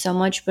love them so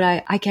much,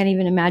 but I can't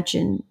even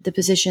imagine the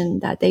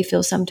position that they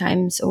feel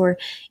sometimes, or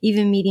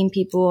even meeting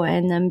people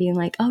and them being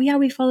like, oh yeah,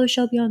 we follow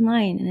Shelby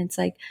online. And it's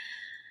like,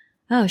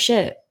 oh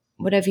shit,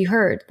 what have you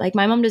heard? Like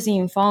my mom doesn't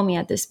even follow me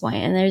at this point.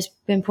 And there's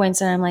been points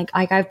that I'm like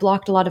I've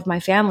blocked a lot of my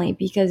family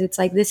because it's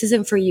like, this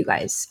isn't for you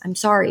guys. I'm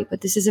sorry,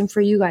 but this isn't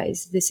for you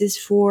guys. This is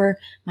for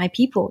my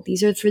people.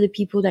 These are for the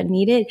people that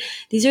need it.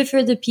 These are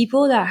for the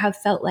people that have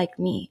felt like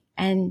me.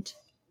 And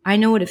I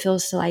know what it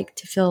feels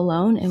to feel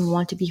alone and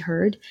want to be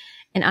heard.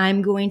 And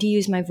I'm going to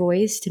use my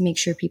voice to make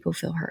sure people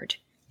feel heard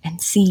and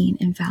seen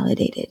and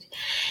validated.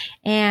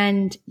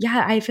 And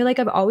yeah, I feel like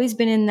I've always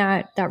been in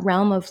that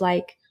realm of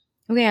like,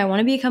 okay, I want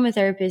to become a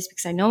therapist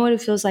because I know what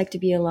it feels like to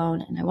be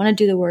alone and I want to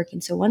do the work.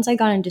 And so once I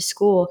got into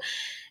school,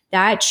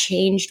 that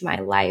changed my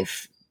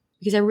life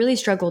because I really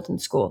struggled in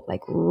school,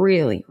 like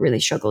really, really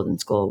struggled in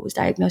school. Was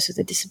diagnosed with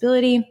a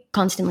disability,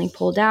 constantly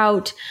pulled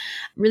out,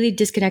 really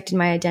disconnected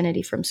my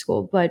identity from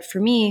school. But for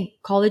me,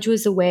 college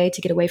was the way to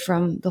get away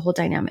from the whole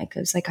dynamic. It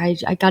was like, I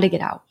got to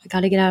get out. I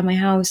got to get out of my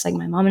house. Like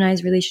my mom and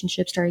I's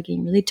relationship started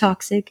getting really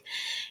toxic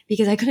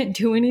because I couldn't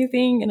do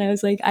anything. And I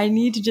was like, I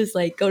need to just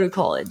like go to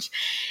college.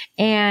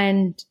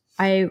 And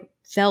I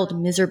failed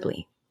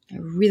miserably. I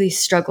really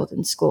struggled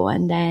in school.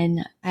 And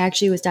then I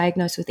actually was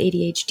diagnosed with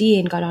ADHD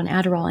and got on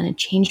Adderall, and it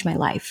changed my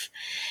life.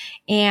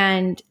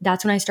 And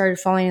that's when I started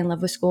falling in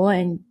love with school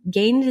and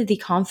gained the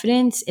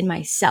confidence in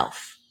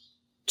myself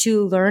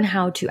to learn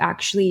how to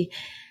actually,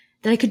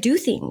 that I could do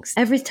things.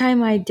 Every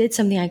time I did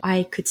something,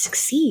 I could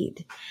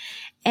succeed.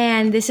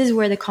 And this is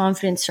where the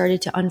confidence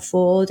started to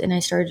unfold, and I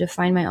started to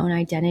find my own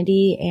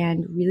identity.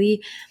 And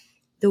really,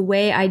 the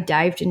way I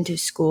dived into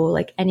school,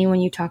 like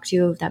anyone you talk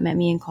to that met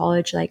me in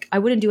college, like I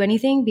wouldn't do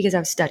anything because I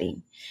was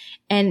studying.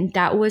 And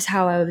that was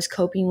how I was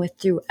coping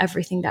through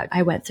everything that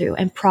I went through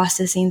and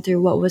processing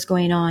through what was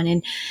going on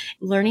and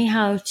learning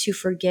how to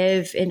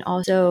forgive and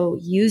also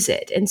use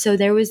it. And so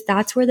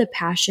that's where the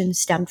passion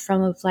stemmed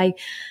from, of like,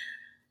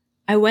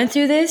 I went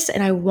through this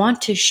and I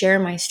want to share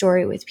my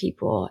story with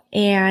people.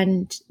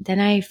 And then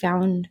I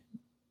found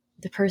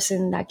the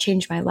person that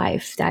changed my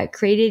life, that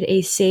created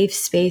a safe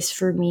space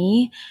for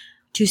me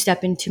to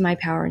step into my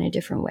power in a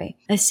different way.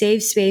 A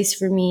safe space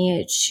for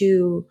me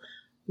to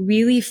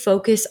really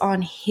focus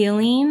on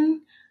healing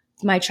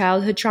my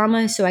childhood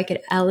trauma so I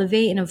could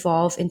elevate and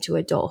evolve into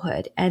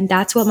adulthood. And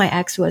that's what my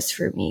ex was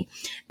for me.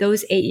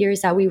 Those 8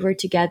 years that we were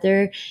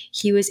together,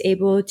 he was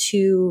able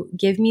to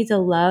give me the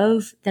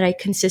love that I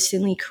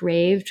consistently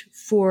craved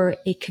for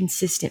a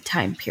consistent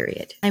time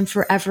period. I'm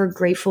forever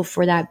grateful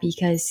for that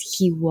because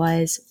he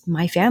was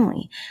my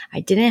family.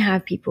 I didn't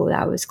have people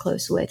that I was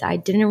close with. I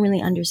didn't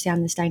really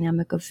understand this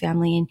dynamic of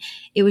family, and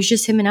it was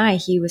just him and I.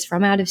 He was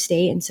from out of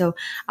state, and so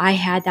I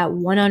had that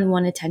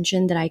one-on-one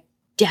attention that I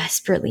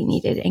desperately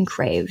needed and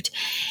craved.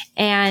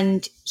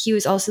 And he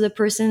was also the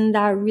person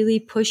that really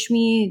pushed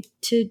me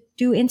to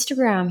do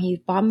Instagram. He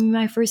bought me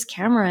my first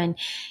camera, and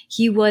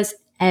he was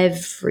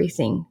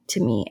everything to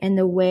me. And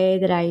the way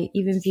that I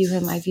even view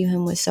him, I view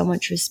him with so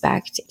much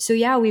respect. So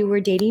yeah, we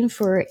were dating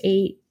for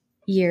 8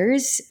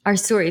 years. Our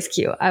story is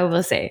cute, I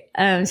will say.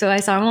 So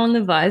I saw him on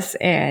the bus,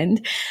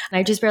 and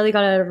I just barely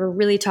got out of a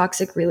really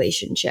toxic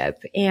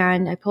relationship.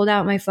 And I pulled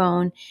out my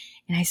phone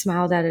and I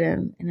smiled at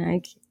him, and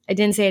I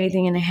didn't say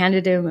anything, and I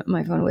handed him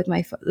my phone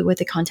with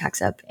the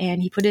contacts up,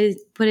 and he put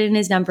in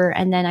his number.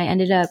 And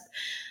then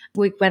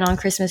we went on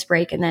Christmas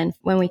break. And then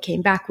when we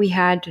came back, we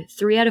had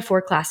 3 out of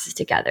 4 classes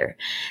together.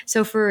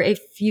 So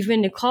if you've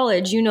been to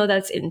college, you know,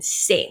 that's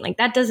insane. Like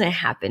that doesn't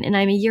happen. And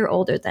I'm a year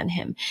older than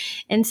him.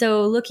 And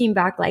so looking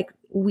back, like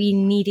we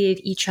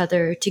needed each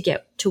other to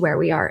get to where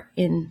we are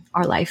in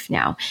our life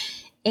now.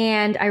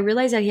 And I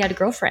realized that he had a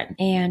girlfriend.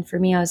 And for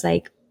me, I was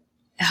like,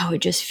 oh, it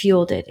just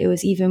fueled it. It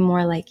was even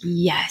more like,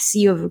 yes,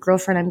 you have a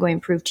girlfriend. I'm going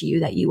to prove to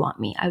you that you want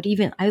me.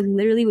 I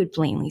literally would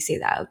blatantly say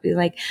that. I would be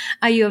like,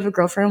 oh, you have a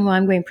girlfriend? Well,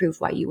 I'm going to prove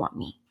why you want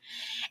me.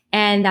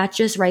 And that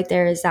just right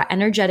there is that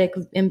energetic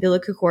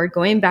umbilical cord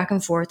going back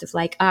and forth of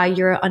like,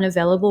 you're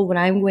unavailable when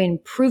I'm going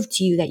to prove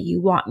to you that you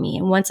want me.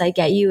 And once I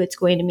get you, it's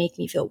going to make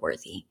me feel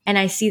worthy. And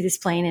I see this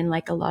playing in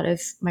like a lot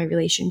of my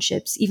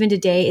relationships. Even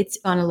today, it's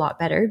gone a lot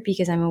better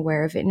because I'm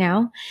aware of it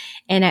now.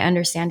 And I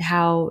understand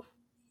how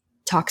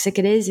toxic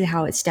it is and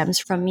how it stems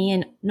from me,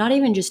 and not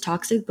even just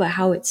toxic, but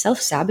how it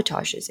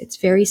self-sabotages. It's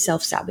very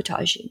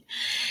self-sabotaging.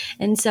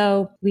 And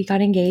so we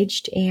got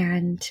engaged,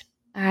 and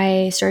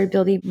I started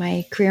building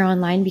my career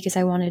online because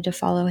I wanted to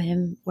follow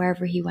him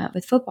wherever he went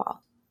with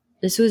football.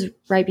 This was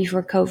right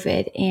before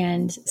COVID,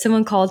 and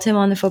someone called him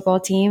on the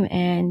football team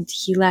and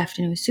he left,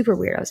 and it was super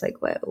weird. I was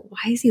like, why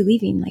is he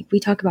leaving? Like,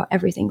 we talk about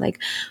everything.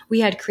 Like, we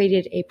had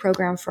created a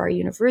program for our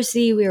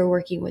university. We were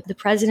working with the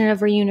president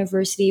of our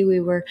university.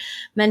 We were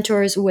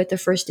mentors with the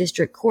first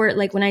district court.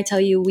 Like, when I tell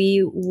you,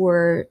 we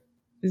were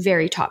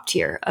very top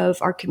tier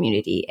of our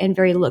community and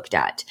very looked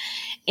at.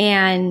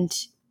 And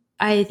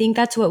I think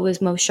that's what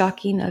was most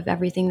shocking of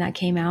everything that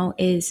came out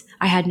is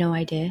I had no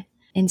idea.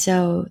 And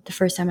so the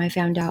first time I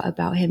found out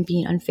about him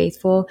being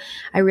unfaithful,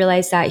 I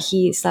realized that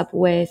he slept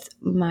with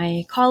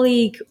my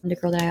colleague, the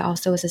girl that I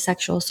also was a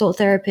sexual assault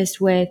therapist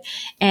with,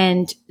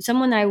 and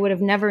someone that I would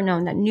have never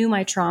known that knew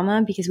my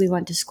trauma because we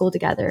went to school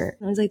together.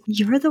 I was like,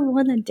 you're the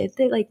one that did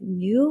that? Like,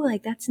 knew?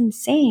 Like, that's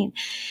insane.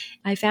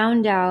 I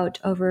found out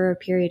over a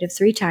period of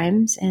 3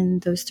 times,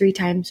 and those 3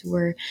 times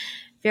were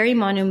very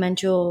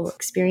monumental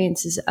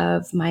experiences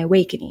of my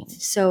awakening.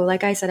 So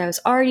like I said, I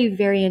was already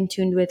very in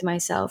tune with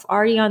myself,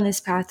 already on this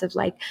path of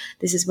like,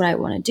 this is what I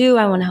want to do.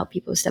 I want to help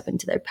people step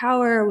into their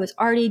power. Was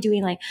already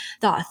doing like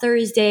Thought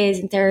Thursdays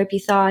and therapy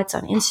thoughts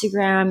on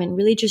Instagram, and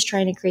really just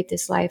trying to create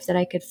this life that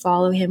I could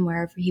follow him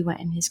wherever he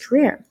went in his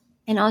career.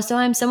 And also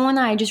I'm someone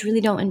that I just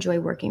really don't enjoy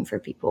working for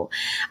people.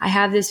 I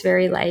have this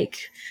very like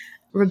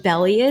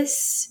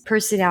rebellious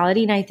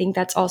personality. And I think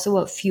that's also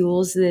what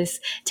fuels this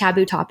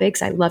taboo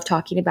topics. I love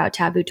talking about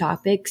taboo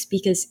topics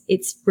because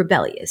it's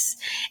rebellious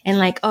and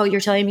like, oh, you're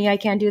telling me I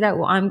can't do that?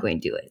 Well, I'm going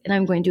to do it, and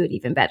I'm going to do it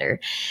even better.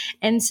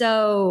 And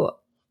so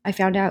I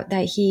found out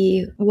that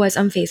he was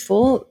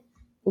unfaithful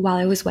while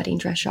I was wedding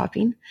dress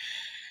shopping.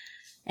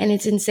 And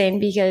it's insane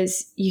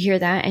because you hear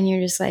that and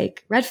you're just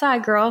like, red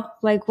flag, girl.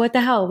 Like, what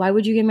the hell? Why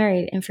would you get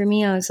married? And for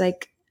me, I was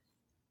like,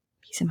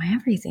 he's in my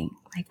everything.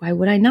 Like, why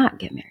would I not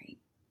get married?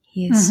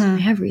 He is my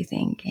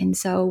everything. And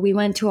so we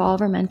went to all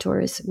of our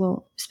mentors,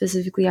 well,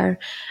 specifically our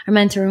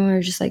mentor, and we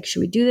were just like, should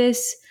we do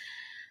this?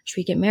 Should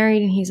we get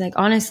married? And he's like,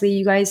 honestly,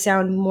 you guys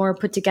sound more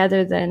put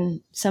together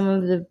than some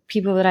of the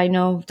people that I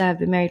know that have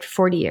been married for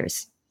 40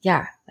 years.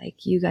 Yeah,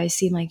 like you guys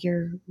seem like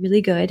you're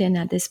really good. And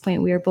at this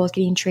point, we were both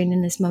getting trained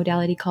in this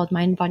modality called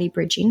mind-body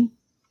bridging.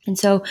 And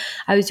so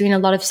I was doing a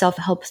lot of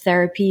self-help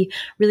therapy,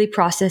 really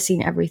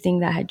processing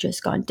everything that had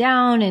just gone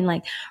down and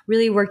like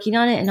really working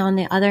on it. And on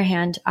the other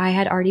hand, I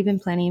had already been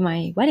planning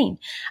my wedding.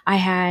 I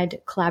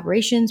had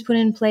collaborations put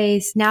in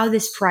place. Now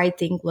this pride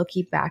thing,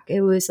 looking back,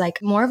 it was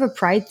like more of a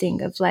pride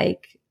thing of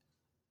like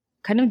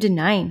kind of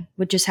denying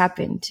what just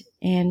happened.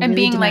 And really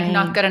being denying, like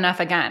not good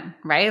enough again,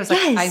 right? It was like,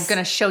 I'm going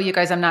to show you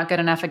guys I'm not good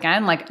enough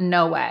again. Like,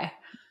 no way.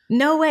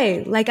 No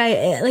way. Like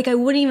I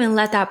wouldn't even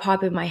let that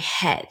pop in my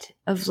head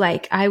of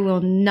like, I will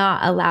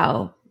not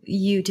allow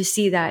you to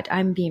see that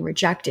I'm being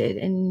rejected,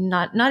 and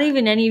not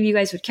even any of you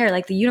guys would care.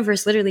 Like the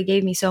universe literally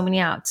gave me so many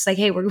outs. Like,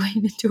 hey, we're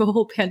going into a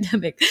whole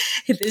pandemic.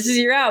 This is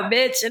your out,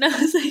 bitch. And I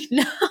was like,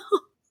 no,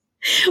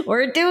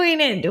 we're doing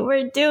it.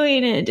 We're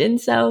doing it.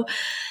 And so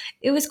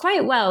it was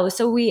quite well.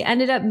 So we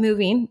ended up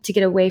moving to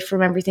get away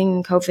from everything,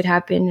 and COVID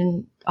happened,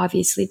 and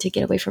obviously to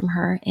get away from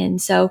her.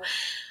 And so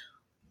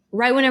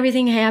right when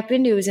everything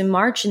happened, it was in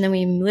March, and then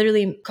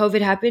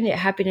COVID happened. It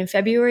happened in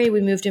February. We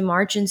moved in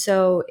March. And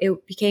so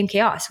it became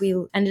chaos. We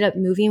ended up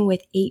moving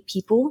with 8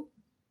 people,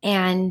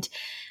 and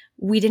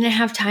we didn't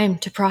have time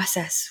to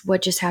process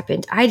what just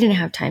happened. I didn't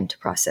have time to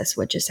process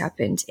what just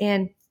happened.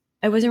 And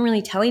I wasn't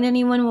really telling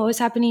anyone what was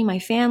happening, my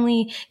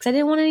family, because I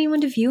didn't want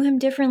anyone to view him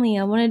differently.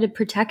 I wanted to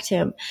protect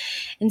him.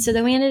 And so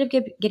then we ended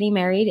up getting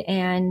married,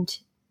 and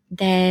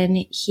then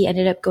he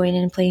ended up going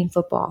in and playing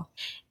football.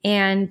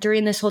 And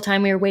during this whole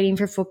time, we were waiting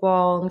for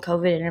football and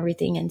COVID and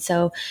everything. And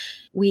so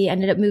we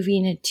ended up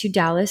moving to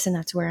Dallas, and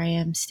that's where I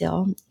am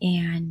still.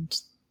 And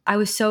I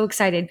was so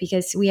excited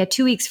because we had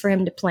 2 weeks for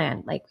him to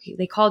plan. Like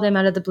they called him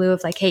out of the blue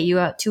of like, hey, you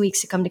got 2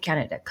 weeks to come to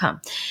Canada,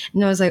 come.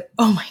 And I was like,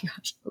 oh my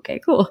gosh, okay,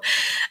 cool.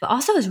 But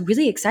also I was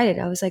really excited.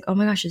 I was like, oh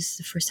my gosh, this is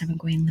the first time I'm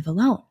going to live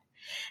alone.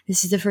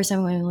 This is the first time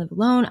I'm going to live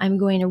alone. I'm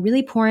going to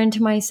really pour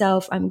into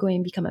myself. I'm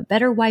going to become a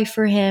better wife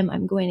for him.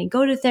 I'm going to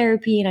go to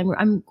therapy, and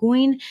I'm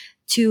going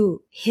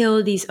to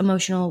heal these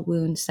emotional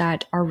wounds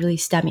that are really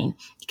stemming,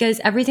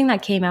 because everything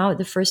that came out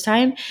the first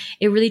time,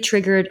 it really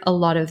triggered a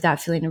lot of that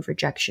feeling of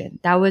rejection.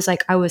 That was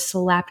like, I was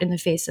slapped in the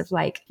face of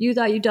like, you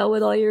thought you dealt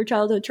with all your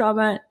childhood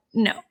trauma.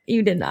 No,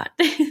 you did not.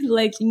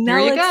 Like,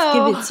 now let's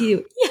give it to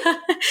you. Yeah.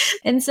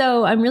 And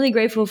so I'm really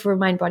grateful for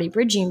mind body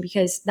bridging,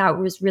 because that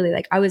was really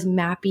like, I was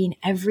mapping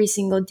every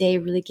single day,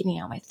 really getting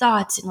out my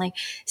thoughts and like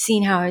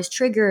seeing how I was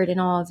triggered and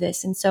all of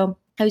this. And so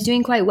I was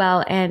doing quite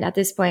well. And at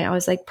this point I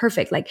was like,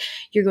 perfect. Like,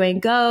 you're going to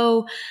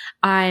go.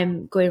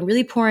 I'm going to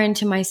really pour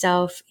into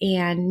myself.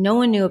 And no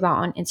one knew about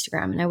on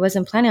Instagram. And I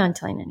wasn't planning on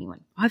telling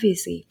anyone,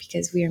 obviously,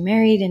 because we were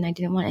married and I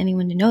didn't want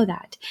anyone to know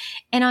that.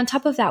 And on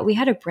top of that, we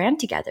had a brand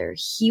together.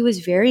 He was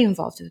very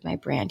involved with my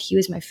brand. He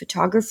was my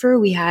photographer.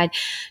 We had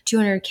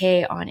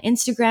 200K on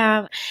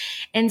Instagram.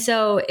 And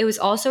so it was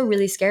also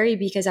really scary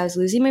because I was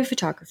losing my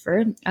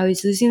photographer. I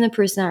was losing the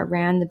person that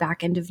ran the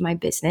back end of my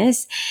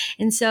business.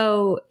 And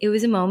so it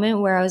was a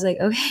moment where I was like,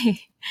 okay,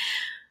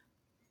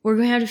 we're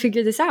going to have to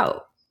figure this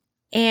out.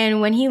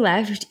 And when he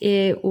left,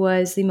 it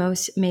was the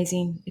most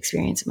amazing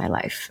experience of my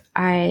life.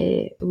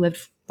 I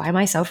lived by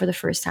myself for the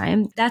first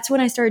time. That's when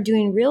I started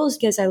doing reels,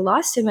 because I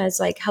lost him as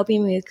like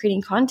helping me with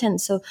creating content.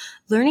 So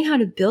learning how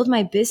to build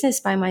my business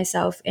by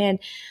myself. And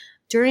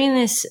during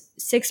this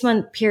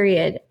 6-month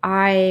period,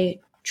 I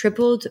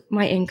tripled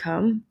my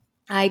income.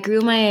 I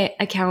grew my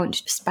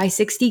account by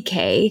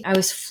 60K. I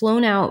was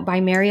flown out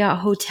by Marriott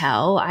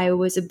Hotel. I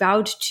was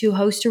about to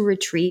host a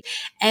retreat.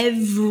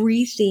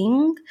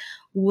 Everything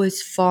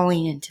was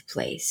falling into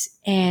place.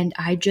 And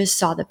I just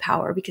saw the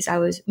power because I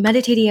was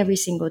meditating every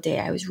single day.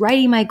 I was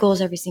writing my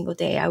goals every single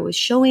day. I was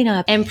showing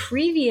up. And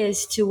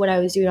previous to what I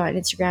was doing on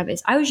Instagram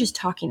is I was just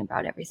talking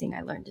about everything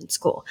I learned in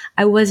school.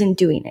 I wasn't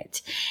doing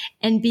it.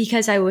 And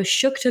because I was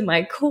shook to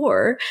my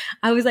core,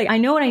 I was like, I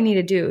know what I need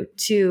to do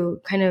to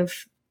kind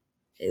of,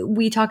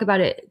 we talk about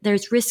it.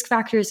 There's risk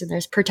factors and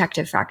there's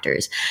protective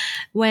factors.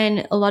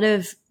 When a lot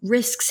of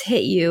risks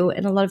hit you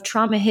and a lot of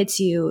trauma hits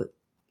you,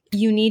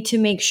 you need to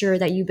make sure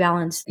that you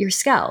balance your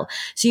scale.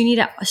 So you need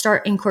to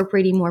start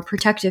incorporating more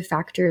protective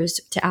factors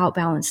to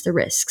outbalance the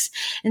risks.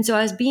 And so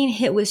I was being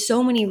hit with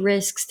so many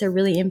risks to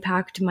really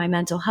impact my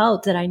mental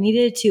health that I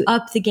needed to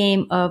up the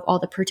game of all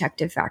the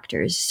protective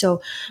factors.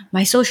 So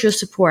my social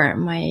support,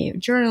 my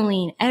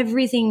journaling,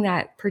 everything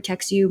that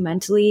protects you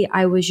mentally,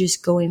 I was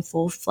just going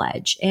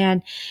full-fledged.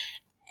 And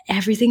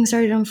everything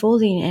started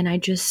unfolding and I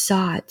just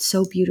saw it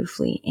so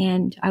beautifully.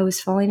 And I was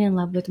falling in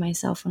love with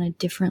myself on a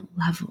different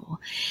level.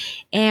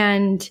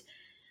 And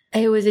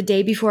it was a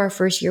day before our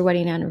first year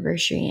wedding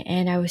anniversary.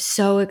 And I was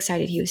so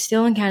excited. He was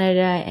still in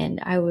Canada and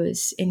I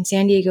was in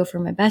San Diego for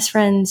my best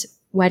friend's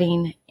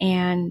wedding.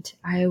 And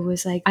I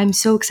was like, I'm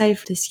so excited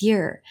for this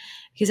year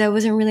because I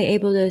wasn't really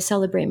able to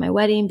celebrate my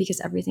wedding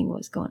because everything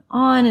was going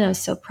on. And I was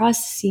still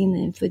processing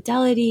the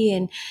infidelity.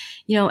 And,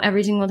 you know,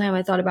 every single time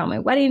I thought about my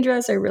wedding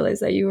dress, I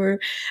realized that you were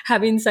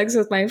having sex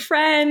with my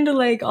friend,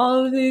 like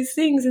all of these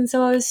things. And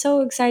so I was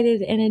so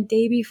excited. And a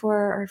day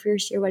before our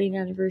first year wedding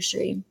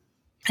anniversary,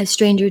 a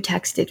stranger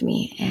texted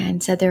me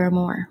and said there were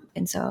more.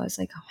 And so I was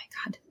like, oh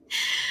my God,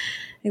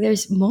 like,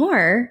 there's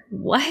more?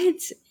 What?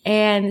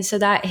 And so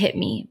that hit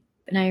me.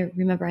 And I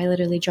remember I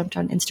literally jumped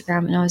on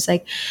Instagram and I was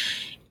like,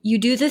 you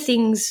do the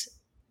things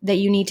that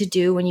you need to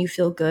do when you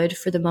feel good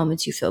for the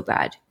moments you feel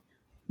bad.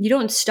 You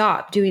don't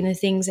stop doing the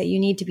things that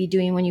you need to be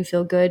doing when you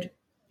feel good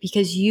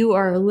because you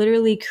are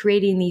literally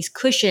creating these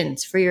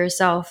cushions for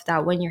yourself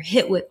that when you're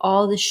hit with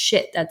all the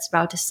shit that's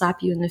about to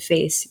slap you in the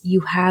face, you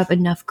have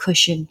enough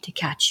cushion to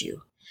catch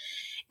you.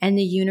 And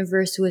the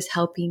universe was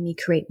helping me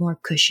create more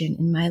cushion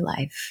in my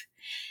life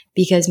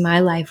because my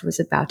life was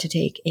about to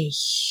take a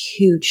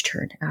huge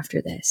turn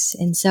after this.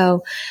 And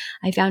so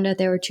I found out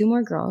there were 2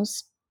 more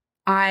girls.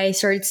 I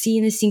started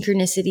seeing the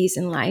synchronicities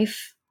in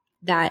life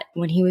that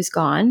when he was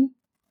gone,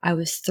 I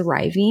was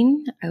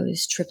thriving. I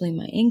was tripling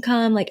my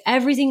income. Like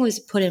everything was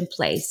put in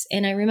place.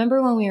 And I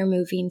remember when we were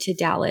moving to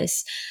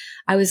Dallas,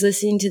 I was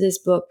listening to this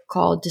book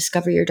called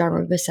Discover Your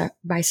Dharma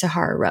by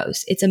Sahara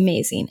Rose. It's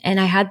amazing. And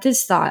I had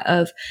this thought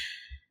of,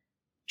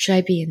 should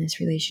I be in this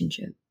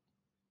relationship?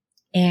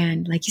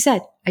 And like you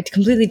said, I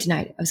completely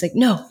denied it. I was like,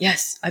 no,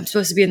 yes, I'm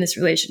supposed to be in this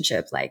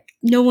relationship. Like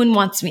no one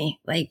wants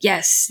me. Like,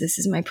 yes, this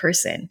is my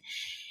person.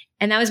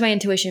 And that was my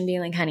intuition being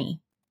like,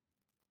 honey,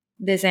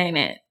 this ain't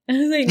it. I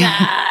was like,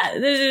 nah,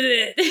 this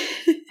is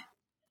it.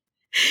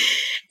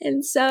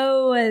 And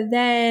so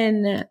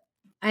then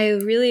I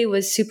really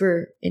was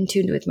super in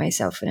tune with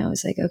myself. And I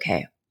was like,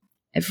 okay,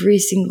 every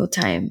single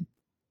time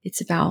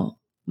it's about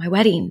my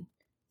wedding,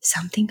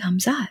 something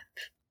comes up.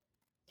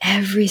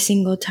 Every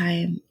single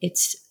time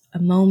it's a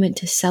moment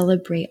to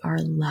celebrate our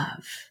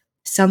love.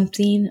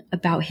 Something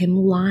about him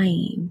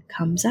lying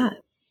comes up.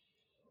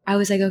 I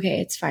was like, okay,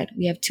 it's fine.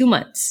 We have 2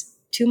 months.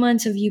 2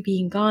 months of you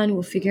being gone.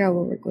 We'll figure out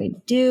what we're going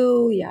to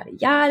do, yada,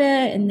 yada.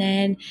 And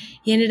then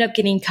he ended up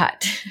getting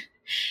cut.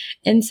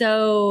 And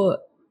so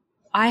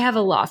I have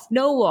a loft,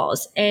 no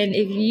walls. And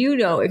if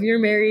you're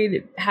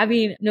married,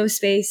 having no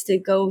space to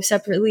go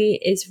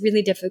separately is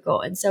really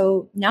difficult. And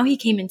so now he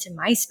came into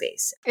my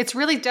space. It's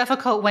really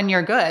difficult when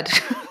you're good.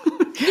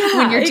 Yeah,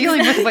 when you're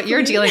dealing with what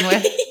you're dealing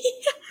with.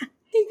 Yeah,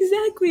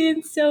 exactly.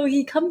 And so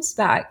he comes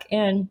back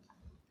and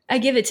I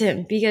give it to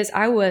him because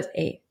I was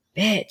a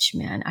bitch,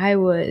 man. I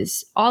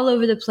was all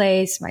over the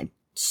place,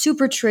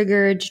 super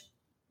triggered,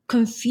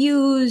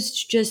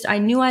 confused. Just, I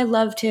knew I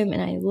loved him.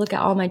 And I look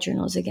at all my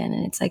journals again.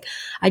 And it's like,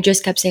 I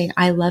just kept saying,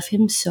 I love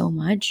him so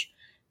much,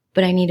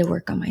 but I need to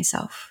work on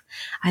myself.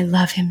 I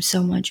love him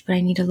so much, but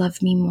I need to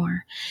love me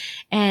more.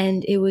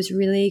 And it was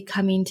really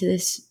coming to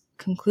this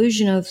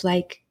conclusion of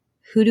like,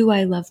 who do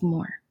I love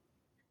more?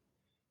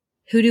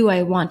 Who do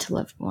I want to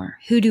love more?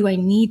 Who do I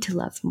need to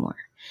love more?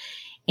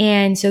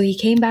 And so he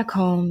came back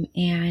home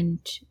and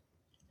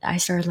I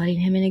started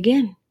letting him in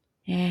again.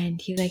 And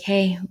he was like,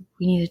 hey,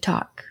 we need to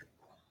talk.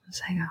 I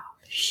was like,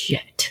 oh,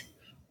 shit.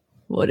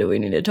 What do we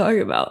need to talk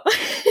about?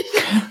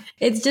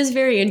 It's just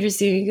very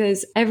interesting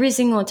because every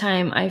single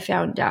time I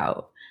found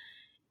out,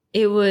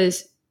 it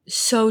was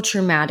so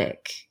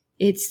traumatic.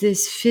 It's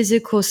this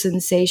physical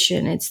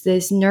sensation. It's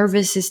this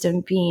nervous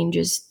system being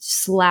just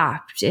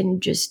slapped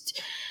and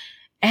just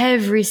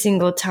every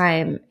single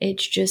time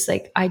it's just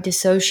like I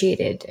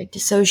dissociated.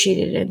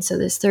 And so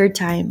this third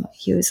time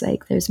he was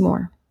like, there's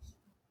more.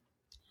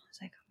 I was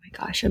like, oh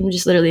my gosh, I'm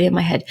just literally in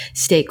my head.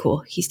 Stay cool.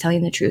 He's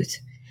telling the truth.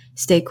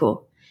 Stay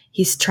cool.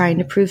 He's trying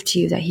to prove to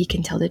you that he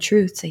can tell the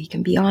truth, so he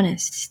can be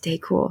honest. Stay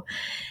cool.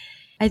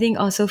 I think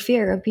also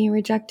fear of being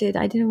rejected.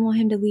 I didn't want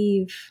him to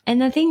leave.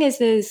 And the thing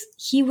is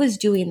he was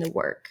doing the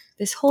work.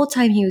 This whole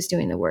time he was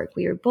doing the work.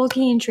 We were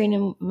bulking and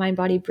training, mind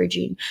body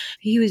bridging.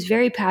 He was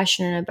very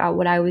passionate about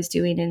what I was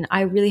doing, and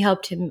I really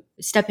helped him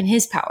step in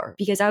his power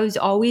because I was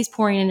always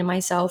pouring into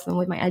myself and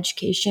with my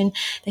education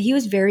that he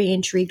was very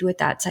intrigued with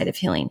that side of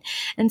healing.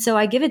 And so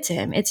I give it to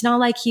him. It's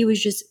not like he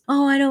was just,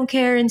 oh, I don't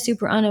care and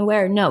super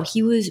unaware. No,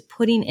 he was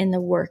putting in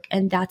the work,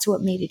 and that's what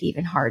made it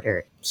even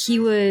harder. He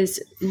was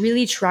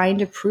really trying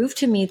to prove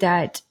to me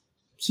that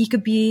he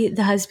could be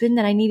the husband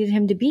that I needed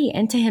him to be,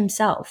 and to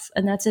himself.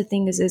 And that's the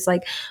thing is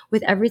like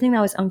with everything that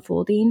was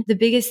unfolding, the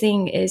biggest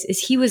thing is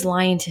he was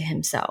lying to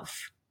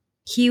himself.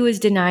 He was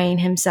denying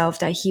himself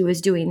that he was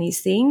doing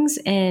these things,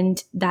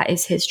 and that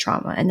is his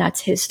trauma and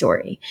that's his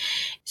story.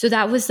 So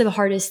that was the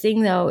hardest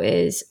thing though,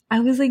 is I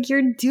was like,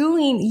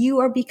 you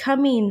are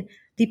becoming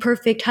the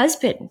perfect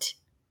husband.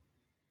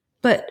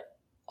 But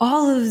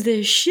all of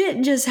this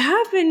shit just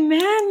happened,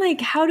 man.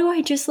 Like, how do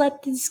I just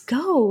let this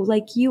go?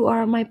 Like, you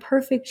are my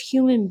perfect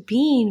human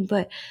being,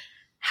 but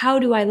how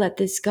do I let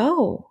this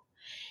go?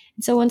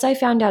 And so once I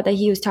found out that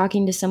he was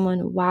talking to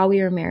someone while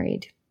we were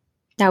married,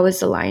 that was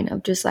the line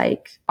of just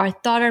like, I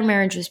thought our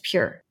marriage was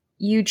pure.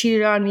 You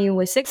cheated on me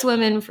with 6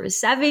 women for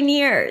 7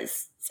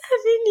 years.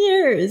 7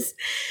 years.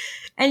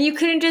 And you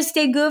couldn't just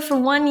stay good for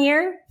 1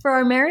 year for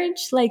our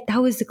marriage? Like,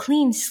 that was a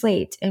clean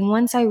slate. And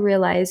once I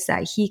realized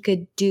that he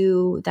could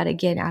do that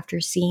again after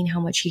seeing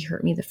how much he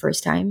hurt me the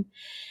first time,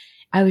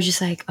 I was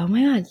just like, oh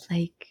my God,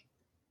 like,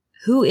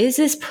 who is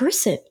this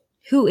person?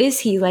 Who is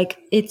he? Like,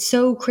 it's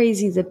so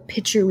crazy the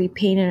picture we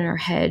paint in our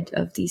head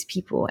of these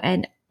people.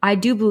 And I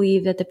do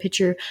believe that the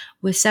picture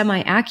was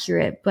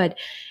semi-accurate, but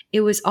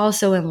it was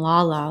also in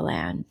la la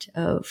land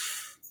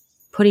of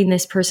putting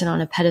this person on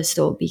a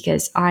pedestal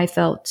because I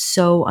felt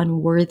so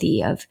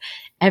unworthy of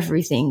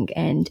everything.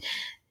 And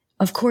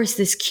of course,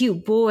 this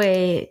cute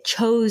boy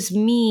chose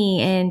me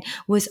and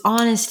was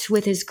honest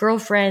with his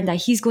girlfriend that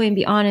he's going to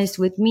be honest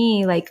with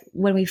me. Like,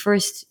 when we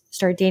first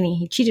started dating,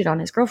 he cheated on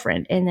his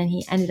girlfriend, and then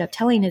he ended up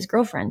telling his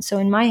girlfriend. So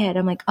in my head,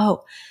 I'm like,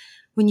 oh,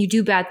 when you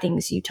do bad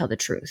things, you tell the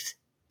truth.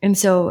 And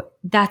so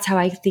that's how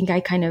I think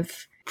I kind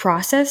of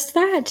processed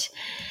that.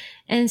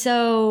 And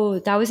so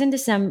that was in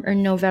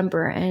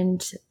November,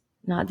 and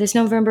not this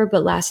November,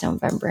 but last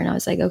November. And I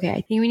was like, okay,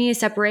 I think we need to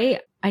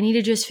separate. I need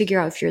to just figure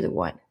out if you're the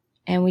one.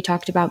 And we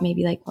talked about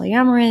maybe like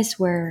polyamorous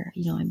where,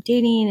 I'm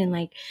dating, and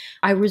like,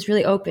 I was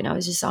really open. I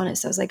was just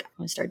honest. I was like, I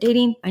want to start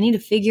dating. I need to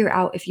figure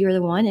out if you're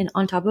the one. And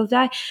on top of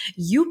that,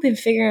 you've been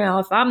figuring out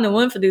if I'm the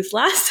one for these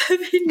last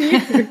 7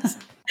 years.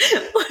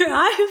 Where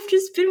I have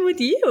just been with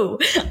you.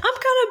 I'm kind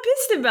of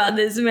pissed about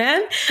this,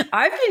 man.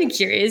 I've been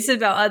curious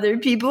about other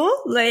people.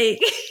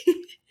 Like,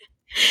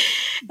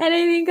 and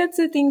I think that's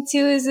the thing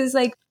too, is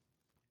like,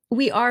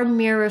 we are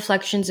mirror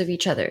reflections of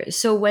each other.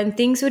 So when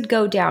things would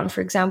go down,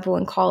 for example,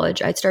 in college,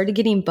 I started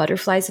getting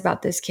butterflies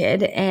about this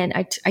kid, and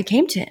I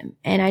came to him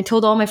and I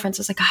told all my friends,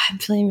 I was like, I'm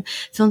feeling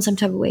some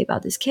type of way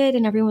about this kid.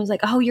 And everyone was like,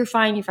 oh, you're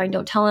fine.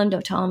 Don't tell him.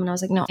 And I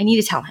was like, no, I need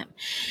to tell him.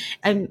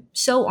 I'm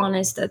so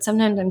honest that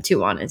sometimes I'm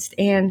too honest.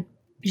 And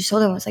I just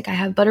told him, I was like, I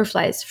have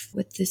butterflies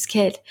with this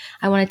kid.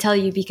 I want to tell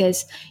you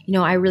because,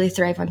 I really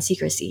thrive on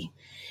secrecy.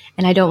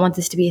 And I don't want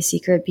this to be a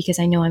secret because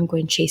I know I'm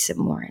going to chase it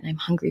more and I'm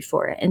hungry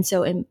for it. And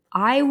so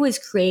I was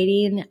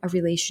creating a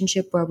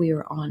relationship where we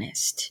were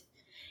honest.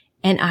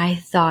 And I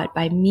thought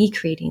by me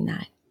creating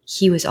that,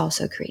 he was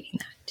also creating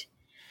that.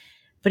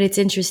 But it's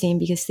interesting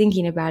because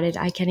thinking about it,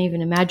 I can't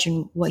even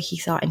imagine what he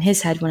thought in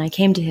his head when I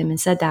came to him and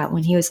said that,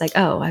 when he was like,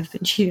 oh, I've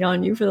been cheating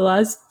on you for the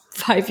last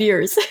 5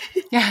 years.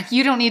 Yeah,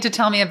 you don't need to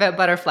tell me about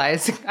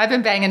butterflies. I've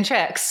been banging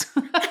chicks.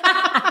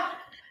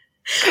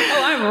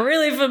 Oh, I'm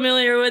really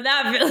familiar with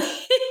that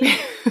feeling.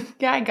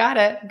 Yeah, I got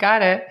it.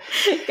 Got it.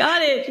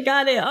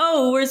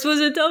 Oh, we're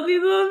supposed to tell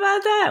people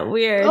about that?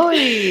 Weird.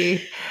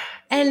 Oy.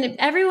 And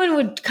everyone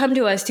would come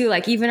to us too.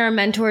 Like, even our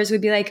mentors would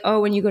be like,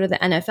 oh, when you go to the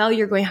NFL,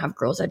 you're going to have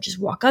girls that just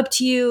walk up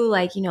to you.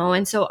 Like,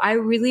 And so I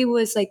really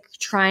was like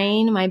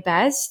trying my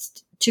best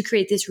to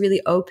create this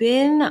really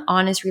open,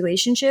 honest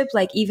relationship.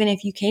 Like, even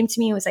if you came to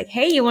me and was like,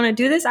 hey, you want to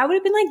do this? I would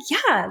have been like,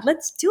 yeah,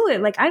 let's do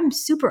it. Like, I'm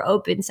super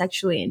open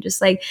sexually, and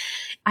just like,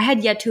 I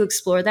had yet to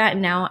explore that.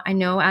 And now I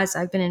know, as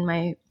I've been in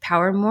my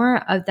power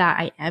more of that,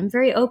 I am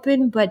very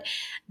open, but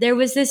there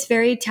was this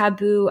very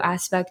taboo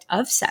aspect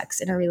of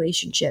sex in a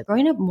relationship.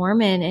 Growing up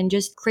Mormon and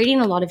just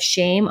creating a lot of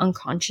shame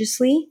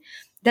unconsciously,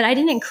 that I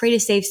didn't create a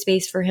safe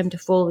space for him to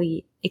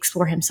fully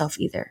explore himself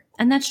either.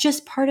 And that's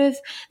just part of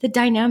the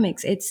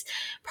dynamics. It's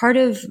part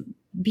of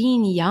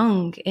being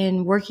young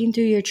and working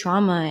through your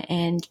trauma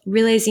and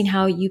realizing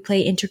how you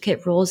play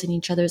intricate roles in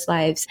each other's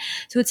lives.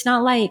 So it's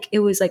not like it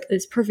was like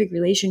this perfect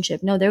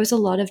relationship. No, there was a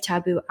lot of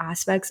taboo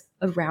aspects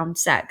around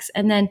sex.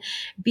 And then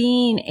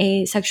being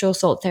a sexual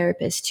assault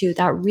therapist too,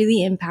 that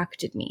really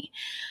impacted me.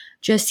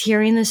 Just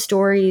hearing the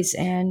stories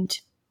and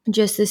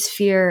just this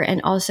fear,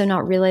 and also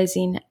not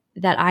realizing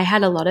that I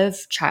had a lot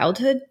of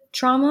childhood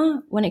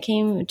trauma when it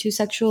came to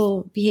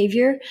sexual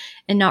behavior,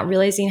 and not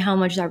realizing how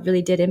much that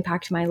really did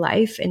impact my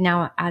life. And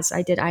now, as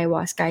I did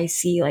ayahuasca, I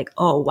see like,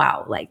 oh,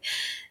 wow, like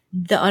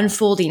the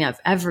unfolding of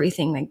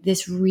everything, like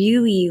this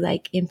really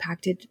like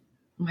impacted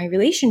my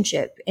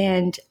relationship.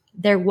 And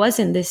there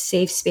wasn't this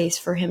safe space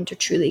for him to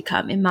truly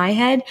come. In my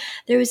head,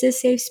 there was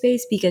this safe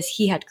space because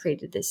he had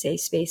created this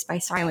safe space by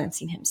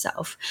silencing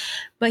himself.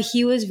 But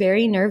he was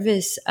very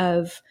nervous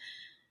of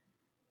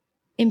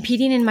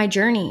impeding in my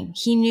journey.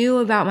 He knew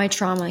about my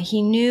trauma.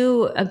 He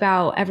knew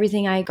about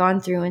everything I had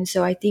gone through. And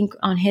so I think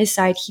on his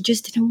side, he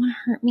just didn't want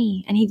to hurt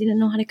me and he didn't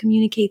know how to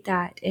communicate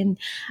that. And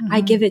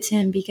I give it to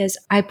him because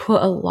I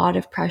put a lot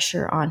of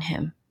pressure on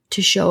him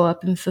to show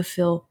up and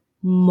fulfill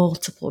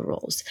multiple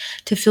roles,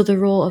 to fill the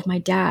role of my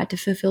dad, to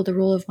fulfill the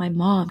role of my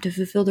mom, to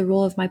fulfill the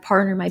role of my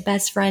partner, my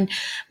best friend,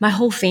 my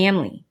whole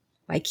family.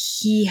 Like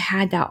he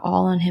had that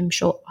all on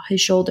his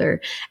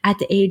shoulder at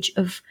the age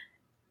of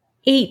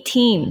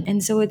 18.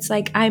 And so it's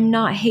like, I'm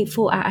not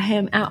hateful at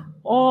him at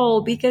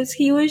all because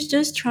he was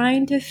just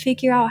trying to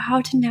figure out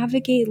how to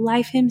navigate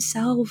life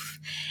himself.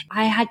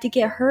 I had to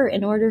get hurt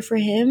in order for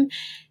him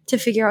to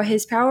figure out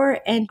his power.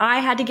 And I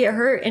had to get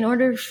hurt in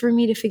order for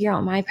me to figure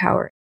out my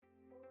power.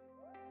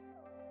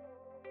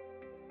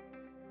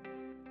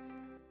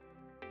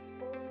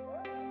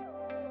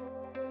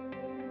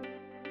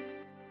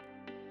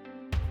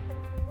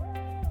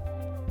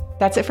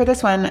 That's it for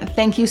this one.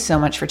 Thank you so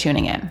much for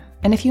tuning in.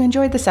 And if you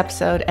enjoyed this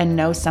episode and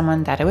know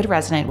someone that it would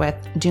resonate with,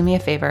 do me a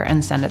favor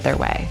and send it their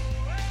way.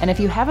 And if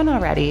you haven't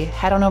already,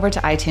 head on over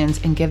to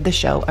iTunes and give the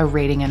show a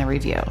rating and a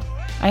review.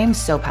 I am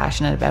so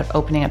passionate about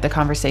opening up the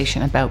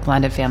conversation about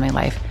blended family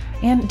life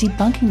and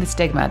debunking the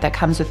stigma that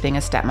comes with being a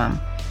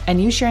stepmom.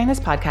 And you sharing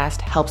this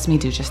podcast helps me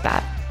do just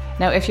that.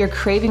 Now, if you're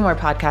craving more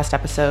podcast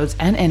episodes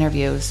and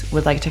interviews,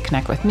 would like to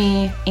connect with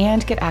me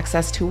and get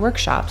access to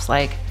workshops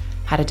like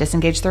how to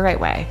disengage the right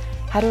way,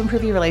 how to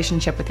improve your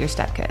relationship with your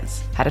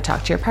stepkids, how to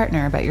talk to your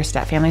partner about your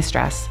stepfamily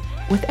stress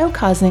without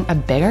causing a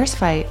big arse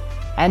fight,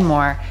 and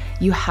more,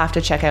 you have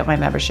to check out my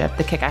membership,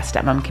 the Kick-Ass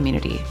Stepmom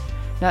Community.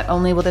 Not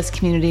only will this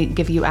community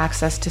give you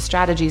access to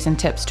strategies and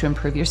tips to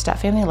improve your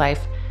stepfamily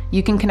life,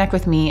 you can connect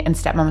with me and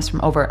stepmoms from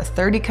over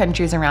 30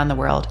 countries around the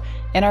world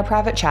in our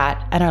private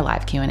chat and our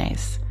live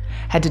Q&As.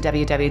 Head to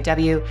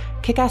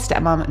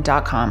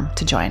www.kickassstepmom.com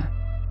to join.